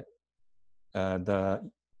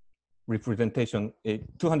the representation,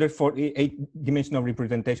 248 dimensional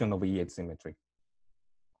representation of E8 symmetry.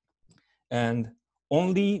 And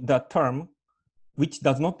only the term which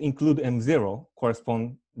does not include M0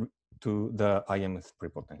 correspond to the IMS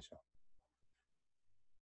prepotential.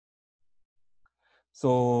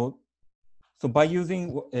 So by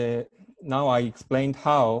using, now I explained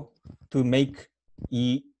how to make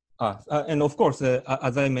and of course,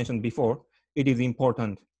 as I mentioned before, it is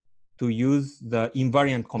important to use the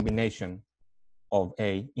invariant combination of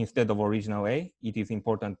A instead of original A. It is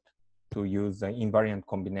important to use the invariant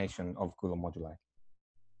combination of Coulomb moduli.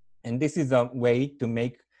 And this is a way to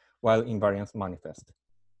make Weil invariance manifest.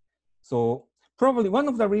 So probably one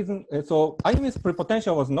of the reasons, so IMS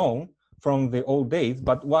prepotential was known from the old days,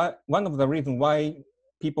 but one of the reasons why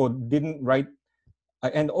people didn't write,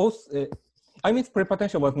 and also IMS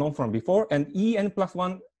prepotential was known from before, and En plus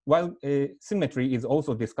 1 while symmetry is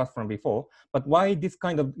also discussed from before, but why this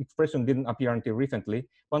kind of expression didn't appear until recently,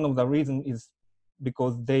 one of the reasons is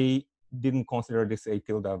because they didn't consider this A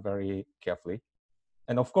tilde very carefully.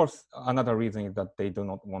 And of course, another reason is that they do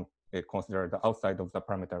not want to consider the outside of the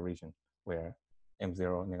parameter region where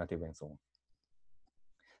M0 negative and so on.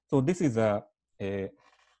 So this is a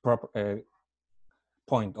proper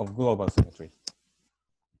point of global symmetry.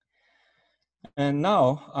 And now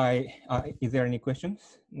is there any questions?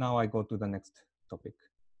 Now I go to the next topic.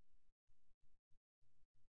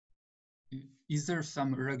 Is there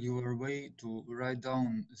some regular way to write down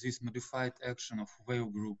this modified action of wave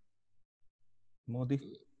group?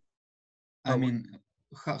 I mean,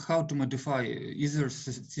 how to modify? Is there a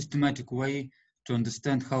systematic way to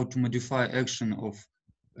understand how to modify action of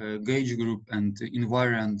gauge group and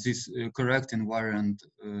invariant, this correct invariant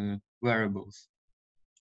variables?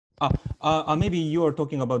 Maybe you are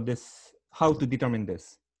talking about this, how to determine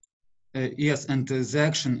this. Yes, and the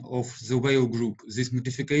action of the wave group, these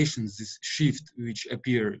modifications, this shift which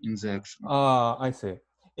appear in the action. I see.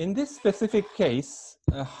 In this specific case,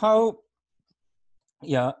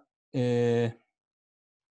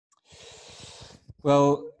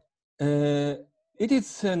 well, it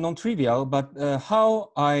is non-trivial, but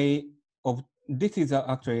this is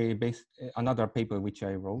actually another paper which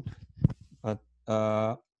I wrote. But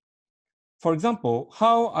for example,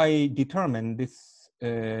 how I determine this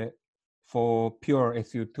for pure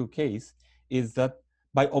SU2 case is that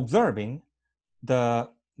by observing that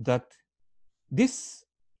this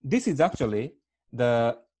is actually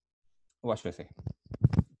the, what should I say?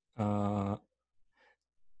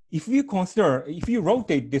 If you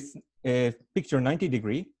rotate this picture 90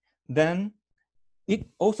 degrees, then it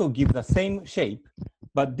also gives the same shape,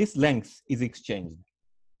 but this length is exchanged.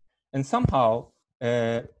 And somehow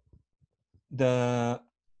the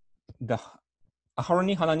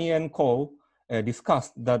Aharoni, Hanani, and Cole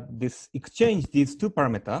discussed that this exchange, these two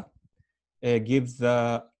parameters,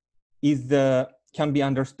 can be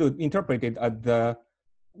interpreted as the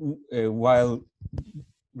while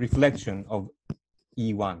reflection of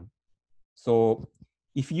E1. So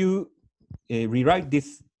if you rewrite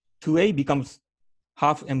this, 2A becomes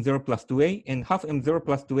half M0 plus 2A, and half M0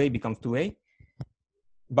 plus 2A becomes 2A.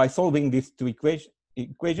 By solving these two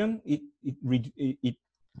equation,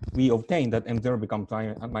 we obtain that M0 becomes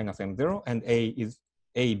minus M0, and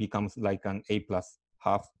A becomes like an A plus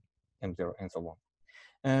half M0, and so on.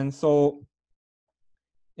 And so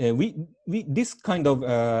this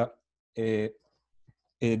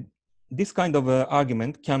kind of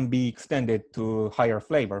argument can be extended to higher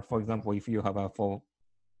flavor. For example, if you have a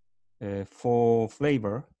full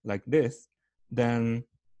flavor like this, then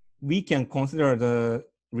we can consider the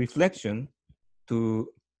reflection to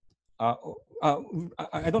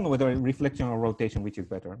I don't know whether reflection or rotation, which is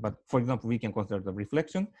better, but for example, we can consider the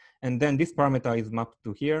reflection, and then this parameter is mapped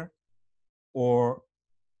to here, or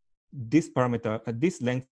this parameter, this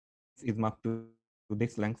length is mapped to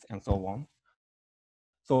this length, and so on.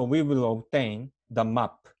 So we will obtain the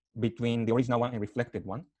map between the original one and reflected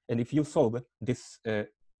one. And if you solve this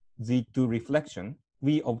Z2 reflection,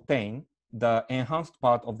 we obtain the enhanced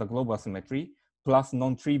part of the global symmetry plus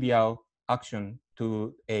non-trivial action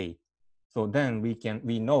to A. So then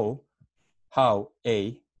we know how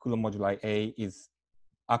Coulomb moduli A is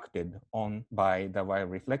acted on by the wire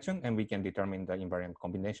reflection, and we can determine the invariant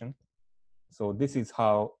combination. So this is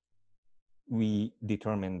how we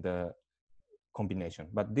determine the combination,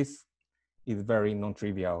 but this is very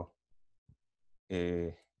non-trivial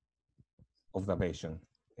observation,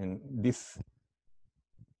 and this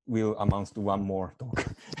will amount to one more talk.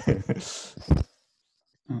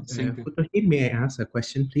 Futoshi, may I ask a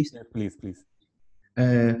question, please? Yeah, please.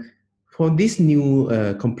 For this new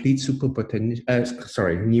complete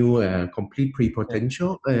complete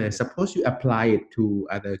prepotential, suppose you apply it to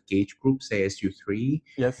other gauge groups, say SU3.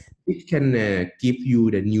 Yes. It can give you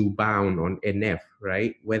the new bound on NF,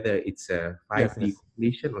 right? Whether it's a 5D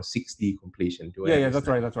completion or 6D completion. Yeah, that's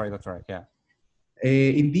right. Yeah.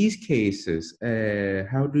 In these cases,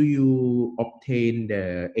 how do you obtain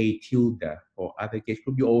the A tilde for other gauge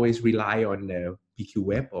group? You always rely on the PQ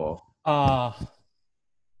web, or?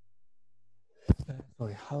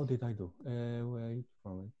 Sorry, how did I do? Wait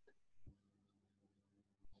for it.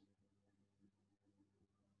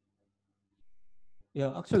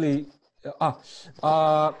 Yeah, actually,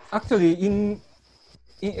 in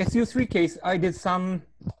SU3 case, I did some.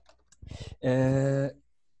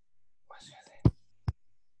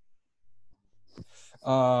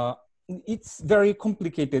 It's very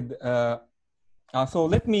complicated. So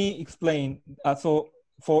let me explain. So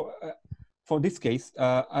for this case,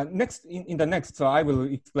 next in the next, so I will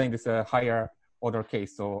explain this higher order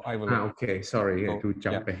case. So I will. Okay, sorry so, to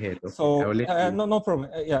jump ahead. Okay. So I will let you. no problem.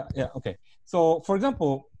 Okay. So for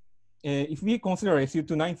example, if we consider a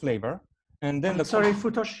SU29 flavor, and then Sorry,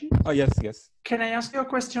 Futoshi. Oh yes. Can I ask you a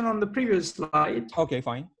question on the previous slide? Okay,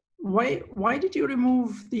 fine. Why did you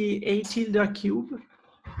remove the A tilde cube?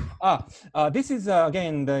 This is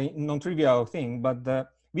again the non-trivial thing, but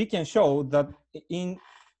we can show that in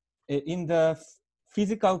the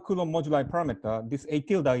physical Coulomb moduli parameter, this A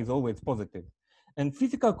tilde is always positive. And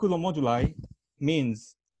physical Coulomb moduli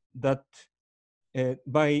means that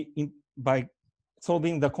by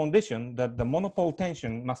solving the condition that the monopole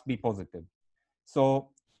tension must be positive.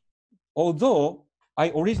 So although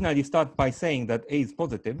I originally start by saying that A is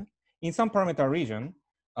positive, in some parameter region,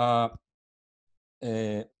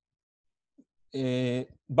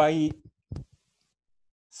 by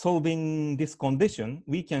solving this condition,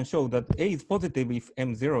 we can show that A is positive if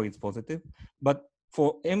M0 is positive, but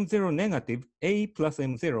for M0 negative, A plus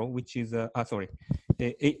M0, which is A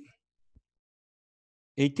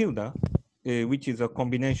tilde, which is a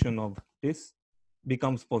combination of this,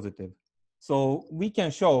 becomes positive. So we can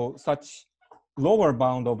show such lower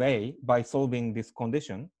bound of A by solving this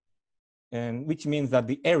condition, and which means that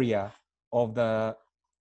the area of the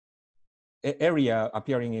area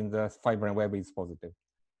appearing in the fiber web is positive.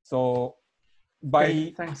 So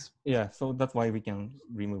by thanks. Yeah, so that's why we can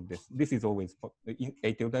remove this. This is always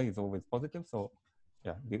A tilde is always positive. So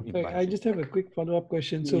yeah, I just have a quick follow-up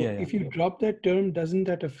question. So if you drop that term, doesn't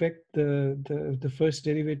that affect the first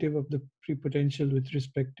derivative of the prepotential with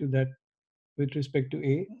respect to that, with respect to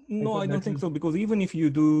A? No, I don't think so, because even if you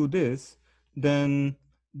do this, then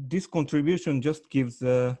this contribution just gives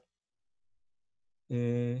sorry,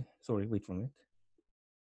 wait for a minute.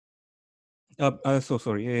 So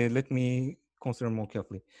sorry, let me consider more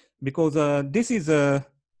carefully, because this is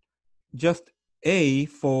just A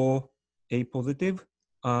for A positive,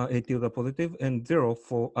 A tilde positive, and 0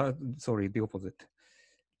 for, sorry, the opposite.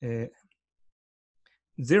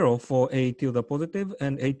 0 for A tilde positive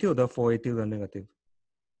and A tilde for A tilde negative.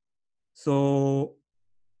 So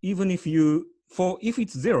even if if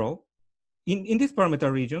it's 0, in this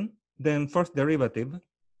parameter region, then first derivative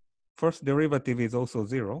is also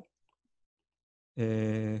 0.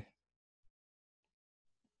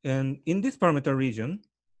 And in this parameter region,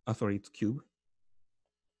 sorry, it's cube.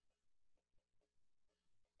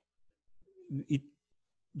 It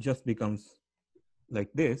just becomes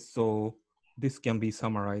like this. So this can be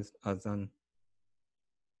summarized as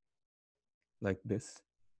like this.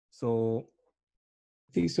 So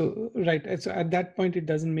right. So at that point, it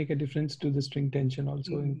doesn't make a difference to the string tension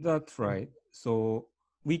also. That's right. So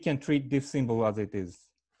we can treat this symbol as it is,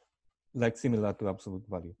 like similar to absolute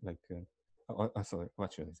value. Like, sorry,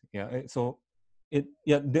 what should I say? Yeah. So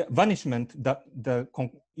the vanishment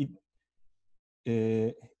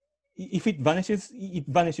if it vanishes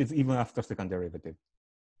even after second derivative,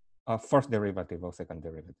 first derivative or second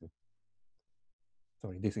derivative.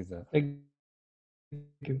 Sorry, this is a. Thank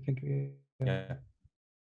you. Yeah,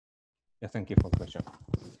 thank you for the question.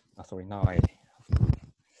 Sorry, now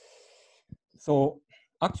So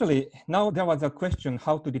actually, now there was a question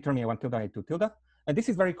how to determine A1 tilde, A2 tilde. And this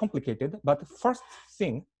is very complicated, but first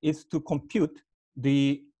thing is to compute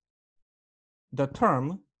the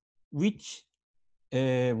term which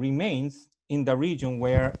remains in the region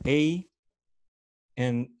where A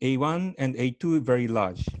and A1 and A2 are very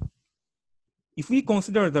large. If we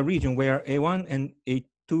consider the region where A1 and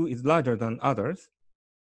A2 is larger than others,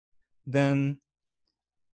 then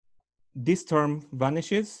this term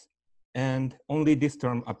vanishes and only this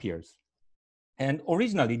term appears. And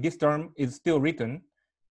originally, this term is still written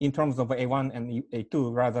in terms of A1 and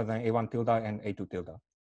A2 rather than A1 tilde and A2 tilde,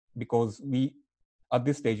 because at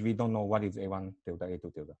this stage, we don't know what is A1 tilde,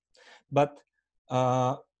 A2 tilde. But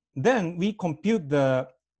then we compute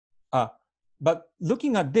but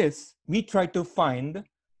looking at this, we try to find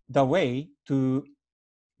the way to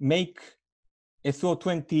make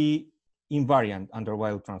SO20 invariant under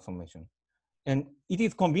Weyl transformation. And it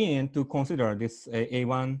is convenient to consider this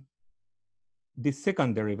A1, this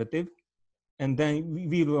second derivative, and then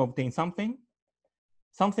we will obtain something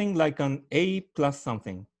like an A plus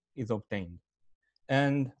something is obtained.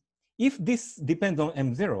 And if this depends on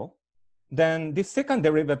M0, then this second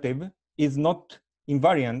derivative is not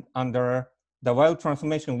invariant under the Weyl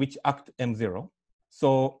transformation which act M0.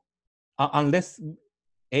 So unless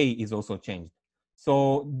A is also changed.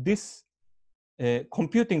 So this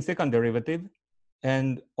computing second derivative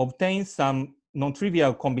and obtain some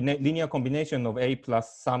non-trivial linear combination of A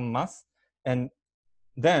plus some mass, and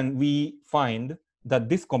then we find that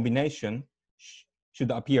this combination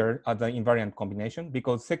should appear as an invariant combination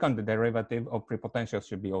because second derivative of prepotential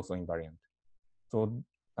should be also invariant. So,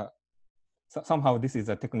 somehow this is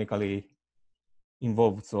technically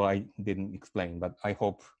involved, so I didn't explain, but I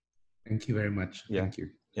hope. Thank you very much. Yeah. Thank you.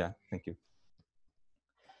 Yeah, thank you.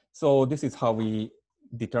 So this is how we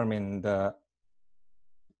determine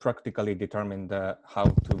practically determine how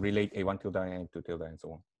to relate A1 tilde and A2 tilde and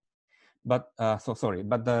so on. But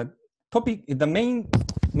but the topic, the main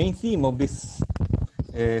theme of this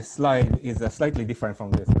slide is slightly different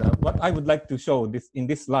from this. What I would like to show in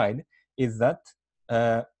this slide is that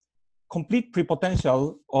complete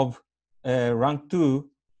prepotential of rank 2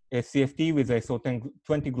 SCFT with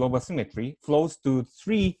SO20 global symmetry flows to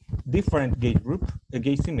 3 different gauge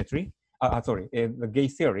gauge symmetry. The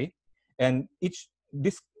gauge theory, and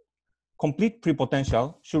this complete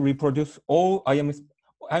prepotential should reproduce all IMS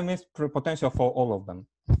prepotential for all of them.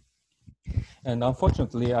 And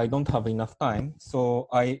unfortunately, I don't have enough time, so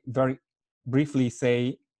I very briefly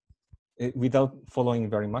say without following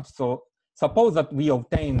very much. So suppose that we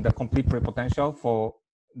obtain the complete prepotential for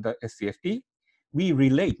the SCFT, we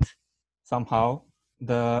relate somehow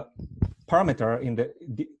the parameter in the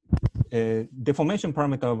deformation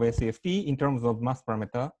parameter of SCFT in terms of mass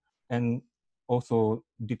parameter, and also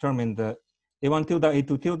determine the A1 tilde,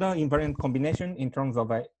 A2 tilde invariant combination in terms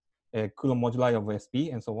of a Coulomb moduli of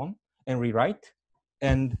SP and so on, and rewrite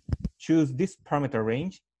and choose this parameter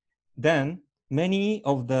range. Then many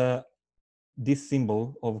of this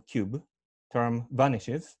symbol of cube term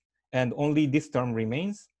vanishes, and only this term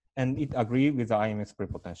remains, and it agrees with the IMS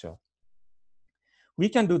prepotential. We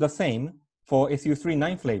can do the same for SU3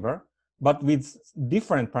 9 flavor, but with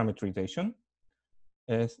different parameterization,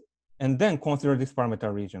 and then consider this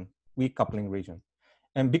parameter region, weak coupling region.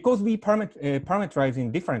 And because we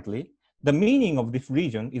parameterizing differently, the meaning of this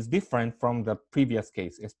region is different from the previous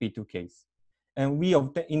case, SP2 case. And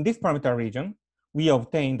in this parameter region, we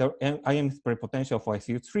obtain the IMS prepotential for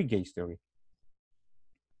SU3 gauge theory.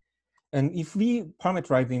 And if we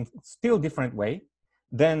parameterize in still different way,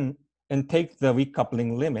 then and take the weak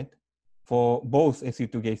coupling limit for both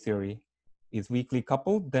SU2 gauge theory is weakly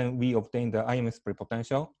coupled, then we obtain the IMS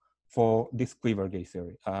prepotential for this cleaver gauge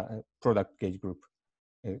theory, product gauge group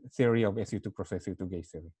theory of SU2 cross SU2 gauge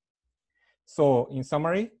theory. So in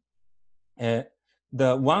summary,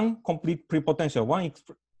 the one complete prepotential,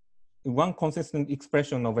 one consistent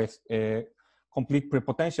expression of a complete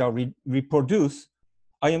prepotential reproduce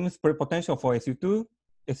IMS prepotential for SU2,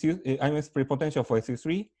 IMS prepotential for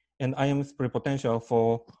SU3, and IMS prepotential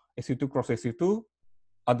for SU2 cross SU2,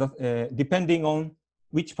 depending on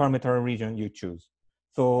which parameter region you choose.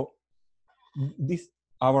 So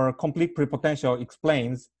our complete prepotential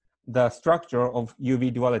explains the structure of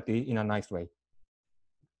UV duality in a nice way.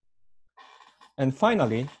 And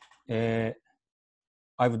finally, I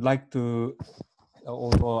would like to,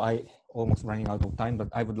 although I almost running out of time, but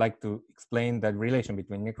I would like to explain the relation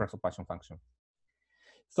between Nekrasov-Paschen function.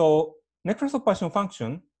 So Nekrasov-Paschen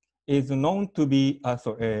function is known to be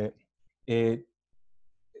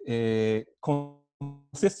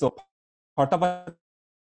consists of perturbative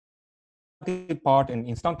part and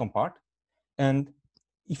instanton part. And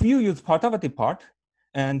if you use perturbative part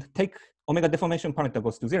and take omega deformation parameter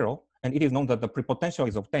goes to 0, and it is known that the prepotential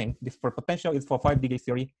is obtained, this prepotential is for 5D gauge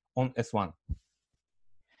theory on S1.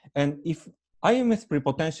 And if IMS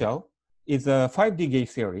prepotential is a 5D gauge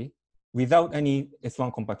theory without any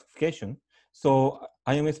S1 compactification, so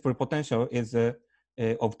IMS prepotential is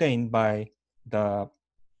obtained by the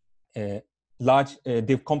large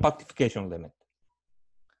compactification limit.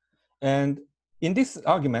 And in this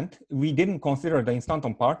argument, we didn't consider the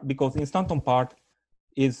instanton part because instanton part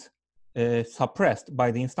is suppressed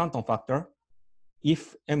by the instanton factor.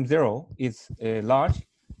 If M0 is large,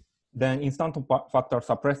 then instanton factor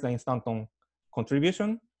suppresses the instanton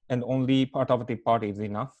contribution, and only perturbative part is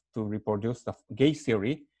enough to reproduce the gauge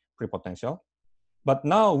theory prepotential. But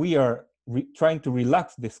now we are trying to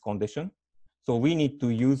relax this condition, so we need to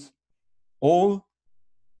use whole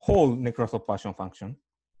Nekrasov-Paschen function,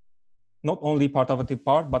 not only perturbative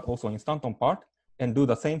part but also instanton part, and do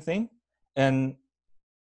the same thing. And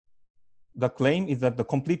the claim is that the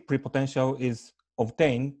complete prepotential is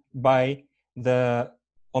obtained by the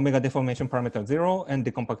omega deformation parameter 0 and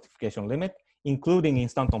the compactification limit, including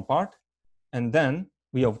instanton part, and then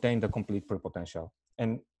we obtain the complete prepotential.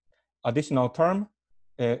 And additional term,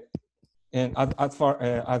 and as far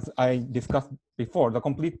as I discussed before, the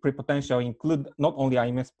complete prepotential include not only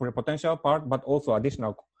IMS prepotential part, but also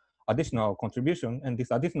additional contribution, and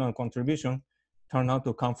this additional contribution turned out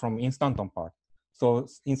to come from instanton part. So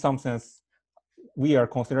in some sense, we are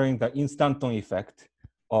considering the instanton effect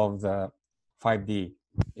of the 5D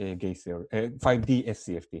gauge theory, 5D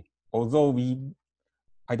SCFT. Although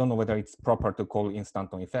I don't know whether it's proper to call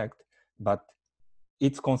instanton effect, but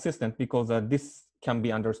it's consistent because this can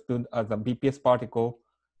be understood as a BPS particle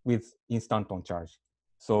with instanton charge.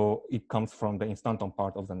 So it comes from the instanton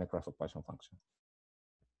part of the Nekrasov Paschen function.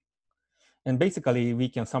 And basically, we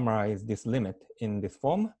can summarize this limit in this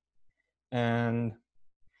form. And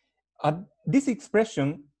this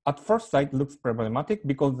expression at first sight looks problematic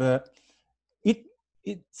because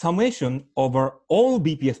it summation over all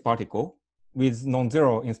BPS particle with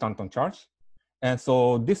non-zero instanton charge. And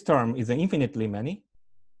so this term is infinitely many.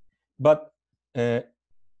 But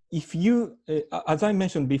if you, as I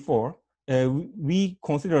mentioned before, we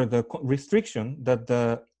consider the restriction that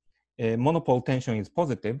the monopole tension is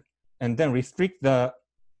positive, and then restrict the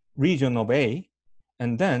region of A.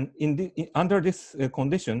 And then under this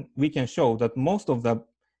condition, we can show that most of the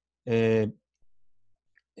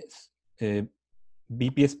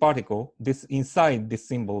BPS particle, this inside this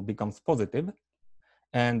symbol becomes positive,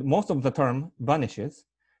 and most of the term vanishes,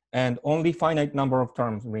 and only finite number of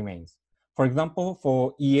terms remains. For example,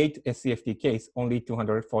 for E8 SCFT case, only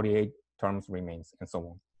 248 terms remains, and so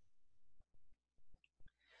on.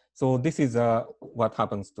 So this is what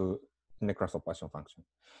happens to Nekrasov Paschen function.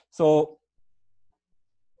 So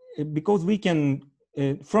because we can,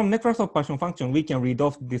 from Nekrasov Paschen function, we can read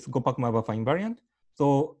off this Gopak-Mabaffa invariant.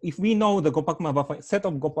 So if we know the Gopak-Mabaffa set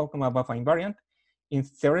of Gopak-Mabaffa invariant,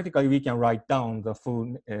 theoretically we can write down the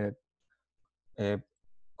full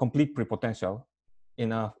complete prepotential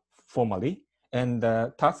in a formally, and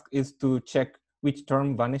the task is to check which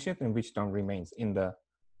term vanishes and which term remains in the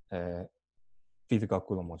physical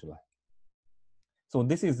Coulomb moduli. So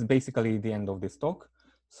this is basically the end of this talk.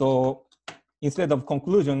 So instead of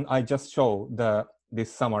conclusion, I just show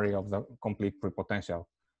this summary of the complete prepotential.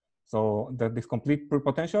 So this complete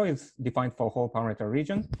prepotential is defined for whole parameter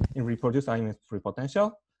region in reproduced Eisen's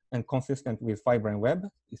prepotential and consistent with fiber and web,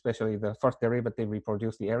 especially the first derivative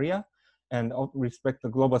reproduce the area, and respect the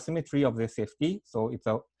global symmetry of the SCFT. So it's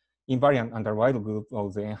a invariant under wide group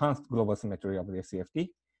of the enhanced global symmetry of the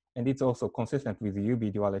SCFT. And it's also consistent with the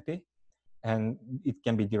UB duality, and it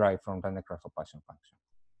can be derived from the Nekrasov Paschen function.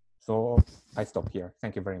 So I stop here.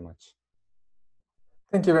 Thank you very much.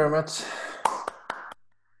 Thank you very much.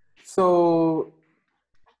 So,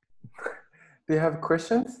 do you have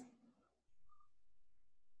questions?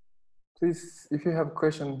 Please, if you have a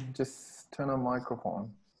question, just turn on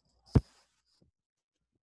microphone.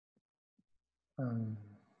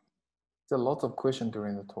 There's a lot of questions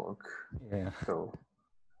during the talk. Yeah. So,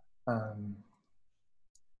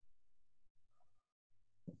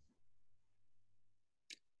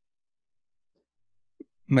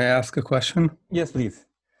 may I ask a question? Yes, please.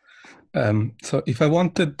 So if I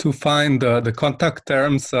wanted to find the contact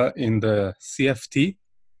terms in the CFT,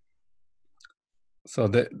 so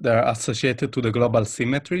they're associated to the global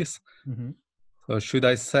symmetries. Mm-hmm. So should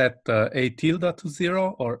I set A tilde to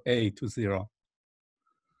 0 or A to 0?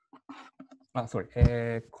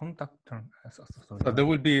 Sorry, contact term. Sorry. So there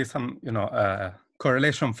will be some,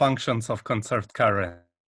 correlation functions of conserved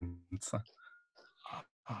currents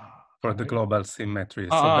for the global symmetry.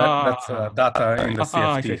 So that's data in the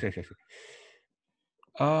CFT.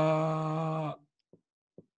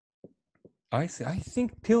 I see. I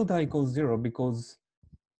think tilde equals 0 because.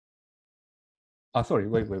 Sorry.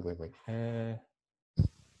 Wait.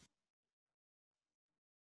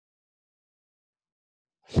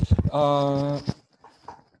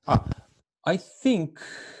 I think.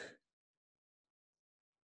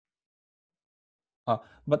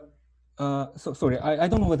 So sorry. I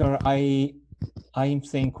don't know whether I'm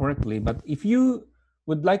saying correctly, but if you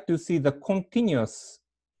would like to see the continuous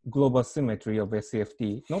global symmetry of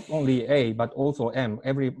SCFT, not only A but also M,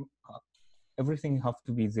 everything have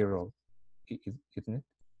to be 0, isn't it?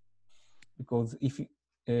 Because if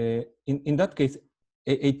in that case,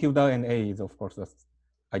 A tilde and A is of course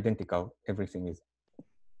identical. Everything is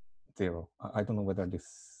 0. I don't know whether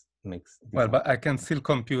this makes. Well, but I can still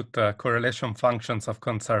compute correlation functions of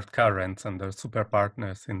conserved currents and their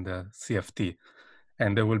superpartners in the CFT,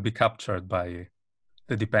 and they will be captured by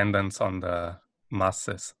the dependence on the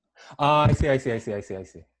masses. I see.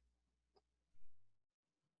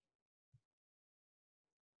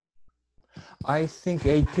 I think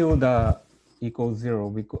A tilde equals 0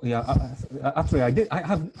 because actually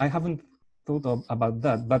I haven't thought about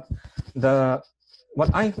that, but what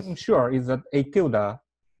I'm sure is that A tilde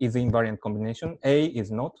is the invariant combination, A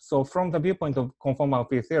is not. So from the viewpoint of conformal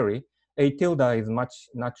field theory, A tilde is much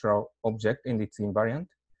natural object and it's invariant.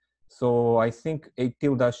 So I think A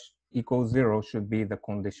tilde equals 0 should be the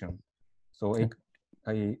condition. So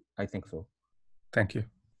I think so. Thank you.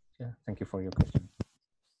 Yeah, thank you for your question.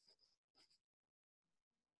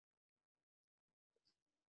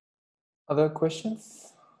 Other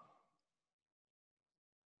questions?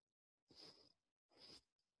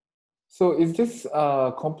 So is this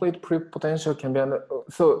complete prepotential can be under,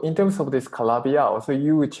 so in terms of this Calabi-Yau, so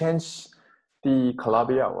you would change the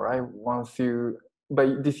Calabi-Yau, right? Once you,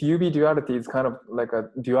 but this UV duality is kind of like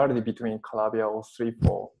a duality between Calabi-Yau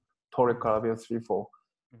 3-4, toric Calabi-Yau 3-4.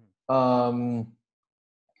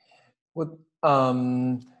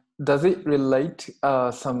 Does it relate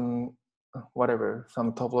some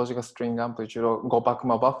some topological string amplitude or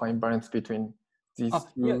Gopakma buffer invariance between these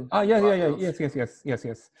two?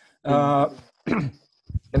 Yes.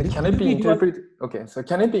 And can it be interpreted? Okay, so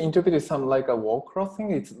can it be interpreted some like a wall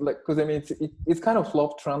crossing? It's like, because I mean it's kind of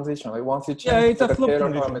flop transition. Like once you change, yeah, it's like a flop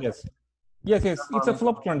Taylor transition. parameter. Yes, it's a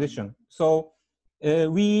flop transition. So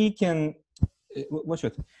we can what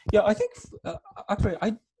should? Yeah, I think actually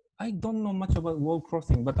I don't know much about wall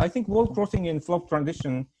crossing, but I think wall crossing in flop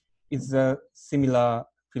transition is a similar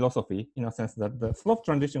philosophy in a sense that the flop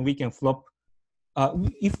transition we can flop.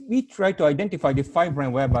 If we try to identify this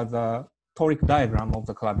fibrine web as a toric diagram of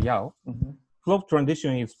the Calabi-Yau, flop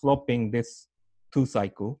transition is flopping this 2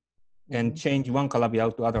 cycle and change one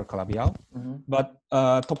Calabi-Yau to other Calabi-Yau. But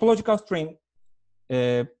topological string,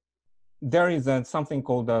 there is something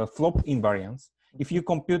called the flop invariance. If you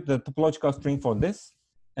compute the topological string for this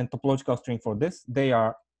and topological string for this, they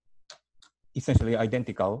are essentially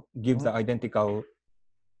identical, gives the identical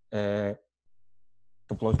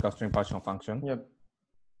topological string partial function. Yep.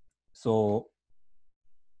 So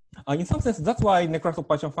in some sense, that's why Nekrasov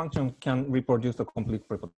partial function can reproduce the complete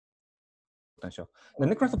prepotential. The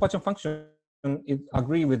Nekrasov partial function is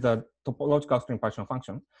agree with the topological string partial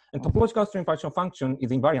function, and topological string partial function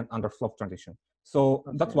is invariant under flop transition. So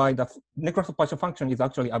that's why the Nekrasov partial function is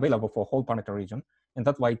actually available for whole parameter region, and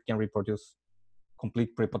that's why it can reproduce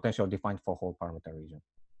complete prepotential defined for whole parameter region.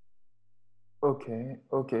 Okay.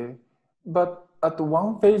 But at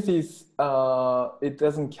one basis, it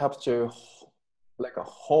doesn't capture like a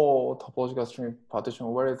whole topological string partition.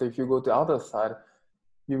 Whereas if you go to the other side,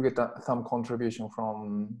 you get some contribution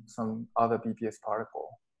from some other BPS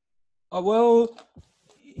particle. Well,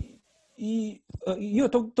 you're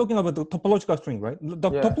talking about the topological string, right?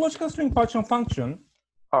 The topological string partition function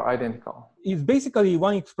are identical. Is basically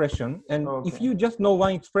one expression, and if you just know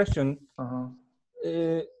one expression,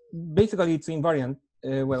 basically it's invariant.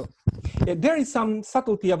 There is some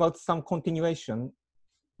subtlety about some continuation,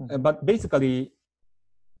 but basically,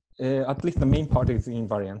 at least the main part is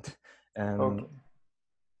invariant. And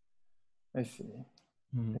I see.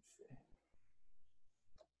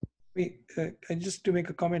 Just to make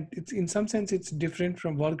a comment, it's in some sense it's different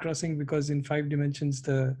from wall crossing because in 5 dimensions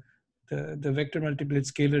the vector multiplet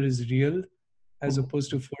scalar is real as opposed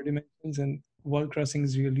to 4 dimensions, and wall crossing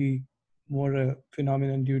is really more a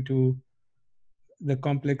phenomenon due to the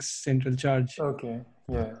complex central charge. Okay.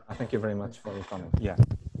 Yeah. Thank you very much for your comment. Yeah,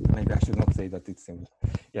 maybe I should not say that it's similar.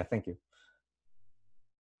 Yeah, thank you.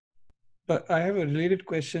 But I have a related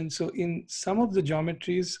question. So in some of the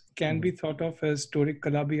geometries can be thought of as toric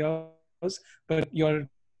Calabi-Yaus, but your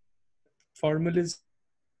formalism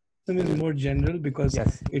is more general because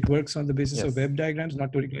it works on the basis of web diagrams,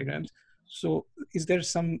 not toric diagrams. So is there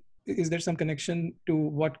some connection to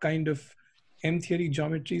what kind of M theory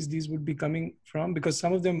geometries these would be coming from? Because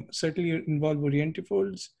some of them certainly involve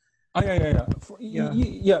orientifolds.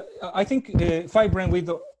 Yeah. I think fibrine with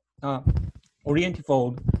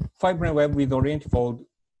orientifold, fibrine web with orientifold,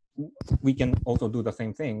 we can also do the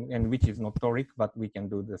same thing, and which is not toric, but we can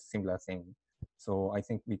do the similar thing. So I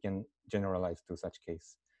think we can generalize to such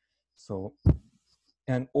case. So,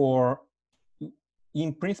 or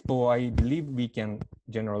in principle, I believe we can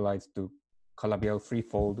generalize to Calabi-Yau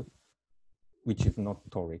threefold, which is not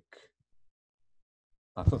toric.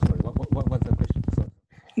 So sorry, what was the question? Sorry.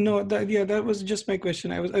 No, that was just my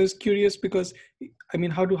question. I was curious because, I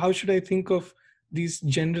mean, how should I think of these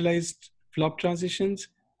generalized flop transitions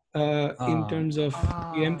in terms of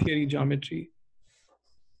the M theory geometry?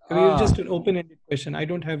 I mean, it's just an open-ended question. I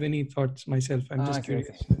don't have any thoughts myself. I'm just curious.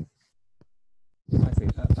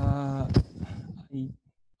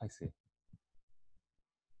 I see.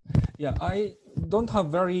 Yeah, I don't have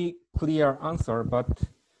very clear answer, but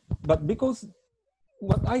because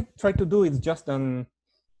what I try to do is just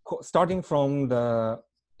starting from the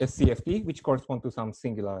SCFT, which correspond to some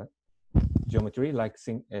singular geometry, like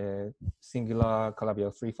singular Calabi-Yau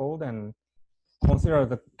threefold, and consider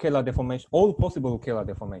the Kähler deformation, all possible Kähler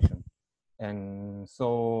deformation, and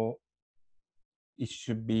so it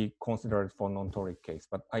should be considered for non-toric case.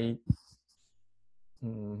 But I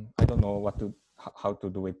don't know how to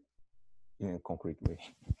do it in a concrete way.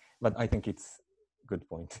 But I think it's a good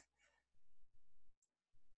point.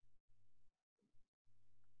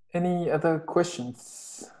 Any other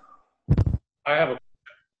questions? I have a.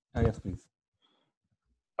 Yes, please.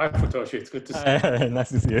 Hi, Futoshi. It's good to see you. Nice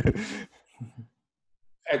to see you.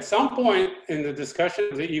 At some point in the discussion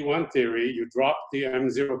of the E1 theory, you dropped the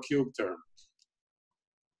M0 cube term.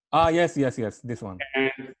 Yes, this one.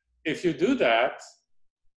 And if you do that,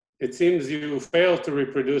 it seems you fail to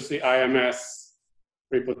reproduce the IMS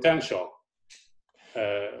prepotential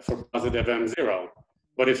for positive M0.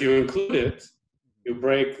 But if you include it, you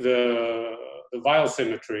break the Weil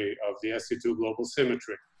symmetry of the SC2 global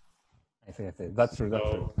symmetry. I see. That's true. That's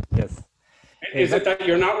true. Yes. Is it that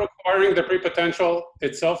you're not requiring the prepotential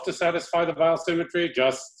itself to satisfy the Weil symmetry,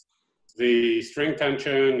 just the string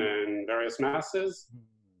tension and various masses?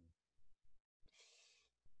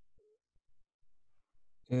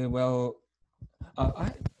 As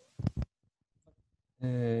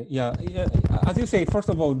you say, first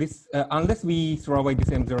of all, this unless we throw away this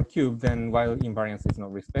M0 cube, then Weil invariance is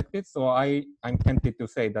not respected. So I'm tempted to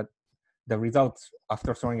say that the result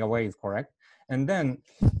after throwing away is correct. And then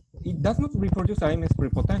it does not reproduce IMS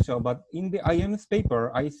prepotential, but in the IMS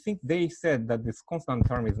paper, I think they said that this constant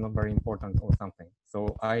term is not very important or something.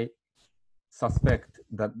 So I suspect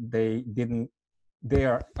that they didn't,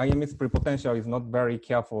 their IMS prepotential is not very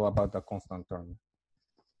careful about the constant term.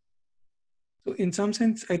 So in some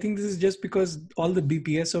sense, I think this is just because all the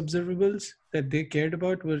BPS observables that they cared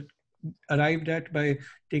about were arrived at by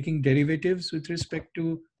taking derivatives with respect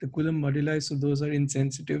to the Coulomb moduli. So those are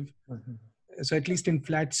insensitive. So at least in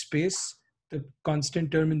flat space, the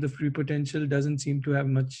constant term in the prepotential doesn't seem to have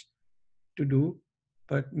much to do.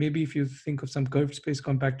 But maybe if you think of some curved space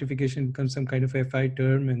compactification, it becomes some kind of FI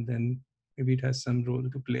term, and then maybe it has some role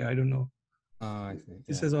to play. I don't know. I see.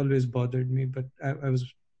 This has always bothered me, but I was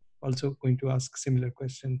also going to ask similar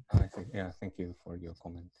question. I see. Yeah, thank you for your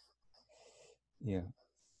comment. Yeah.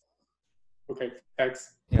 Okay,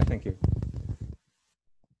 thanks. Yeah, thank you.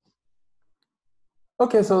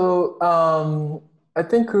 Okay, so I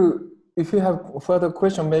think if you have further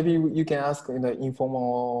question, maybe you can ask in the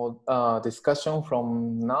informal discussion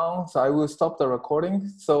from now. So I will stop the recording.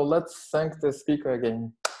 So let's thank the speaker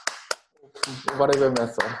again, whatever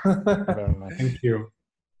method. Very much. Thank you.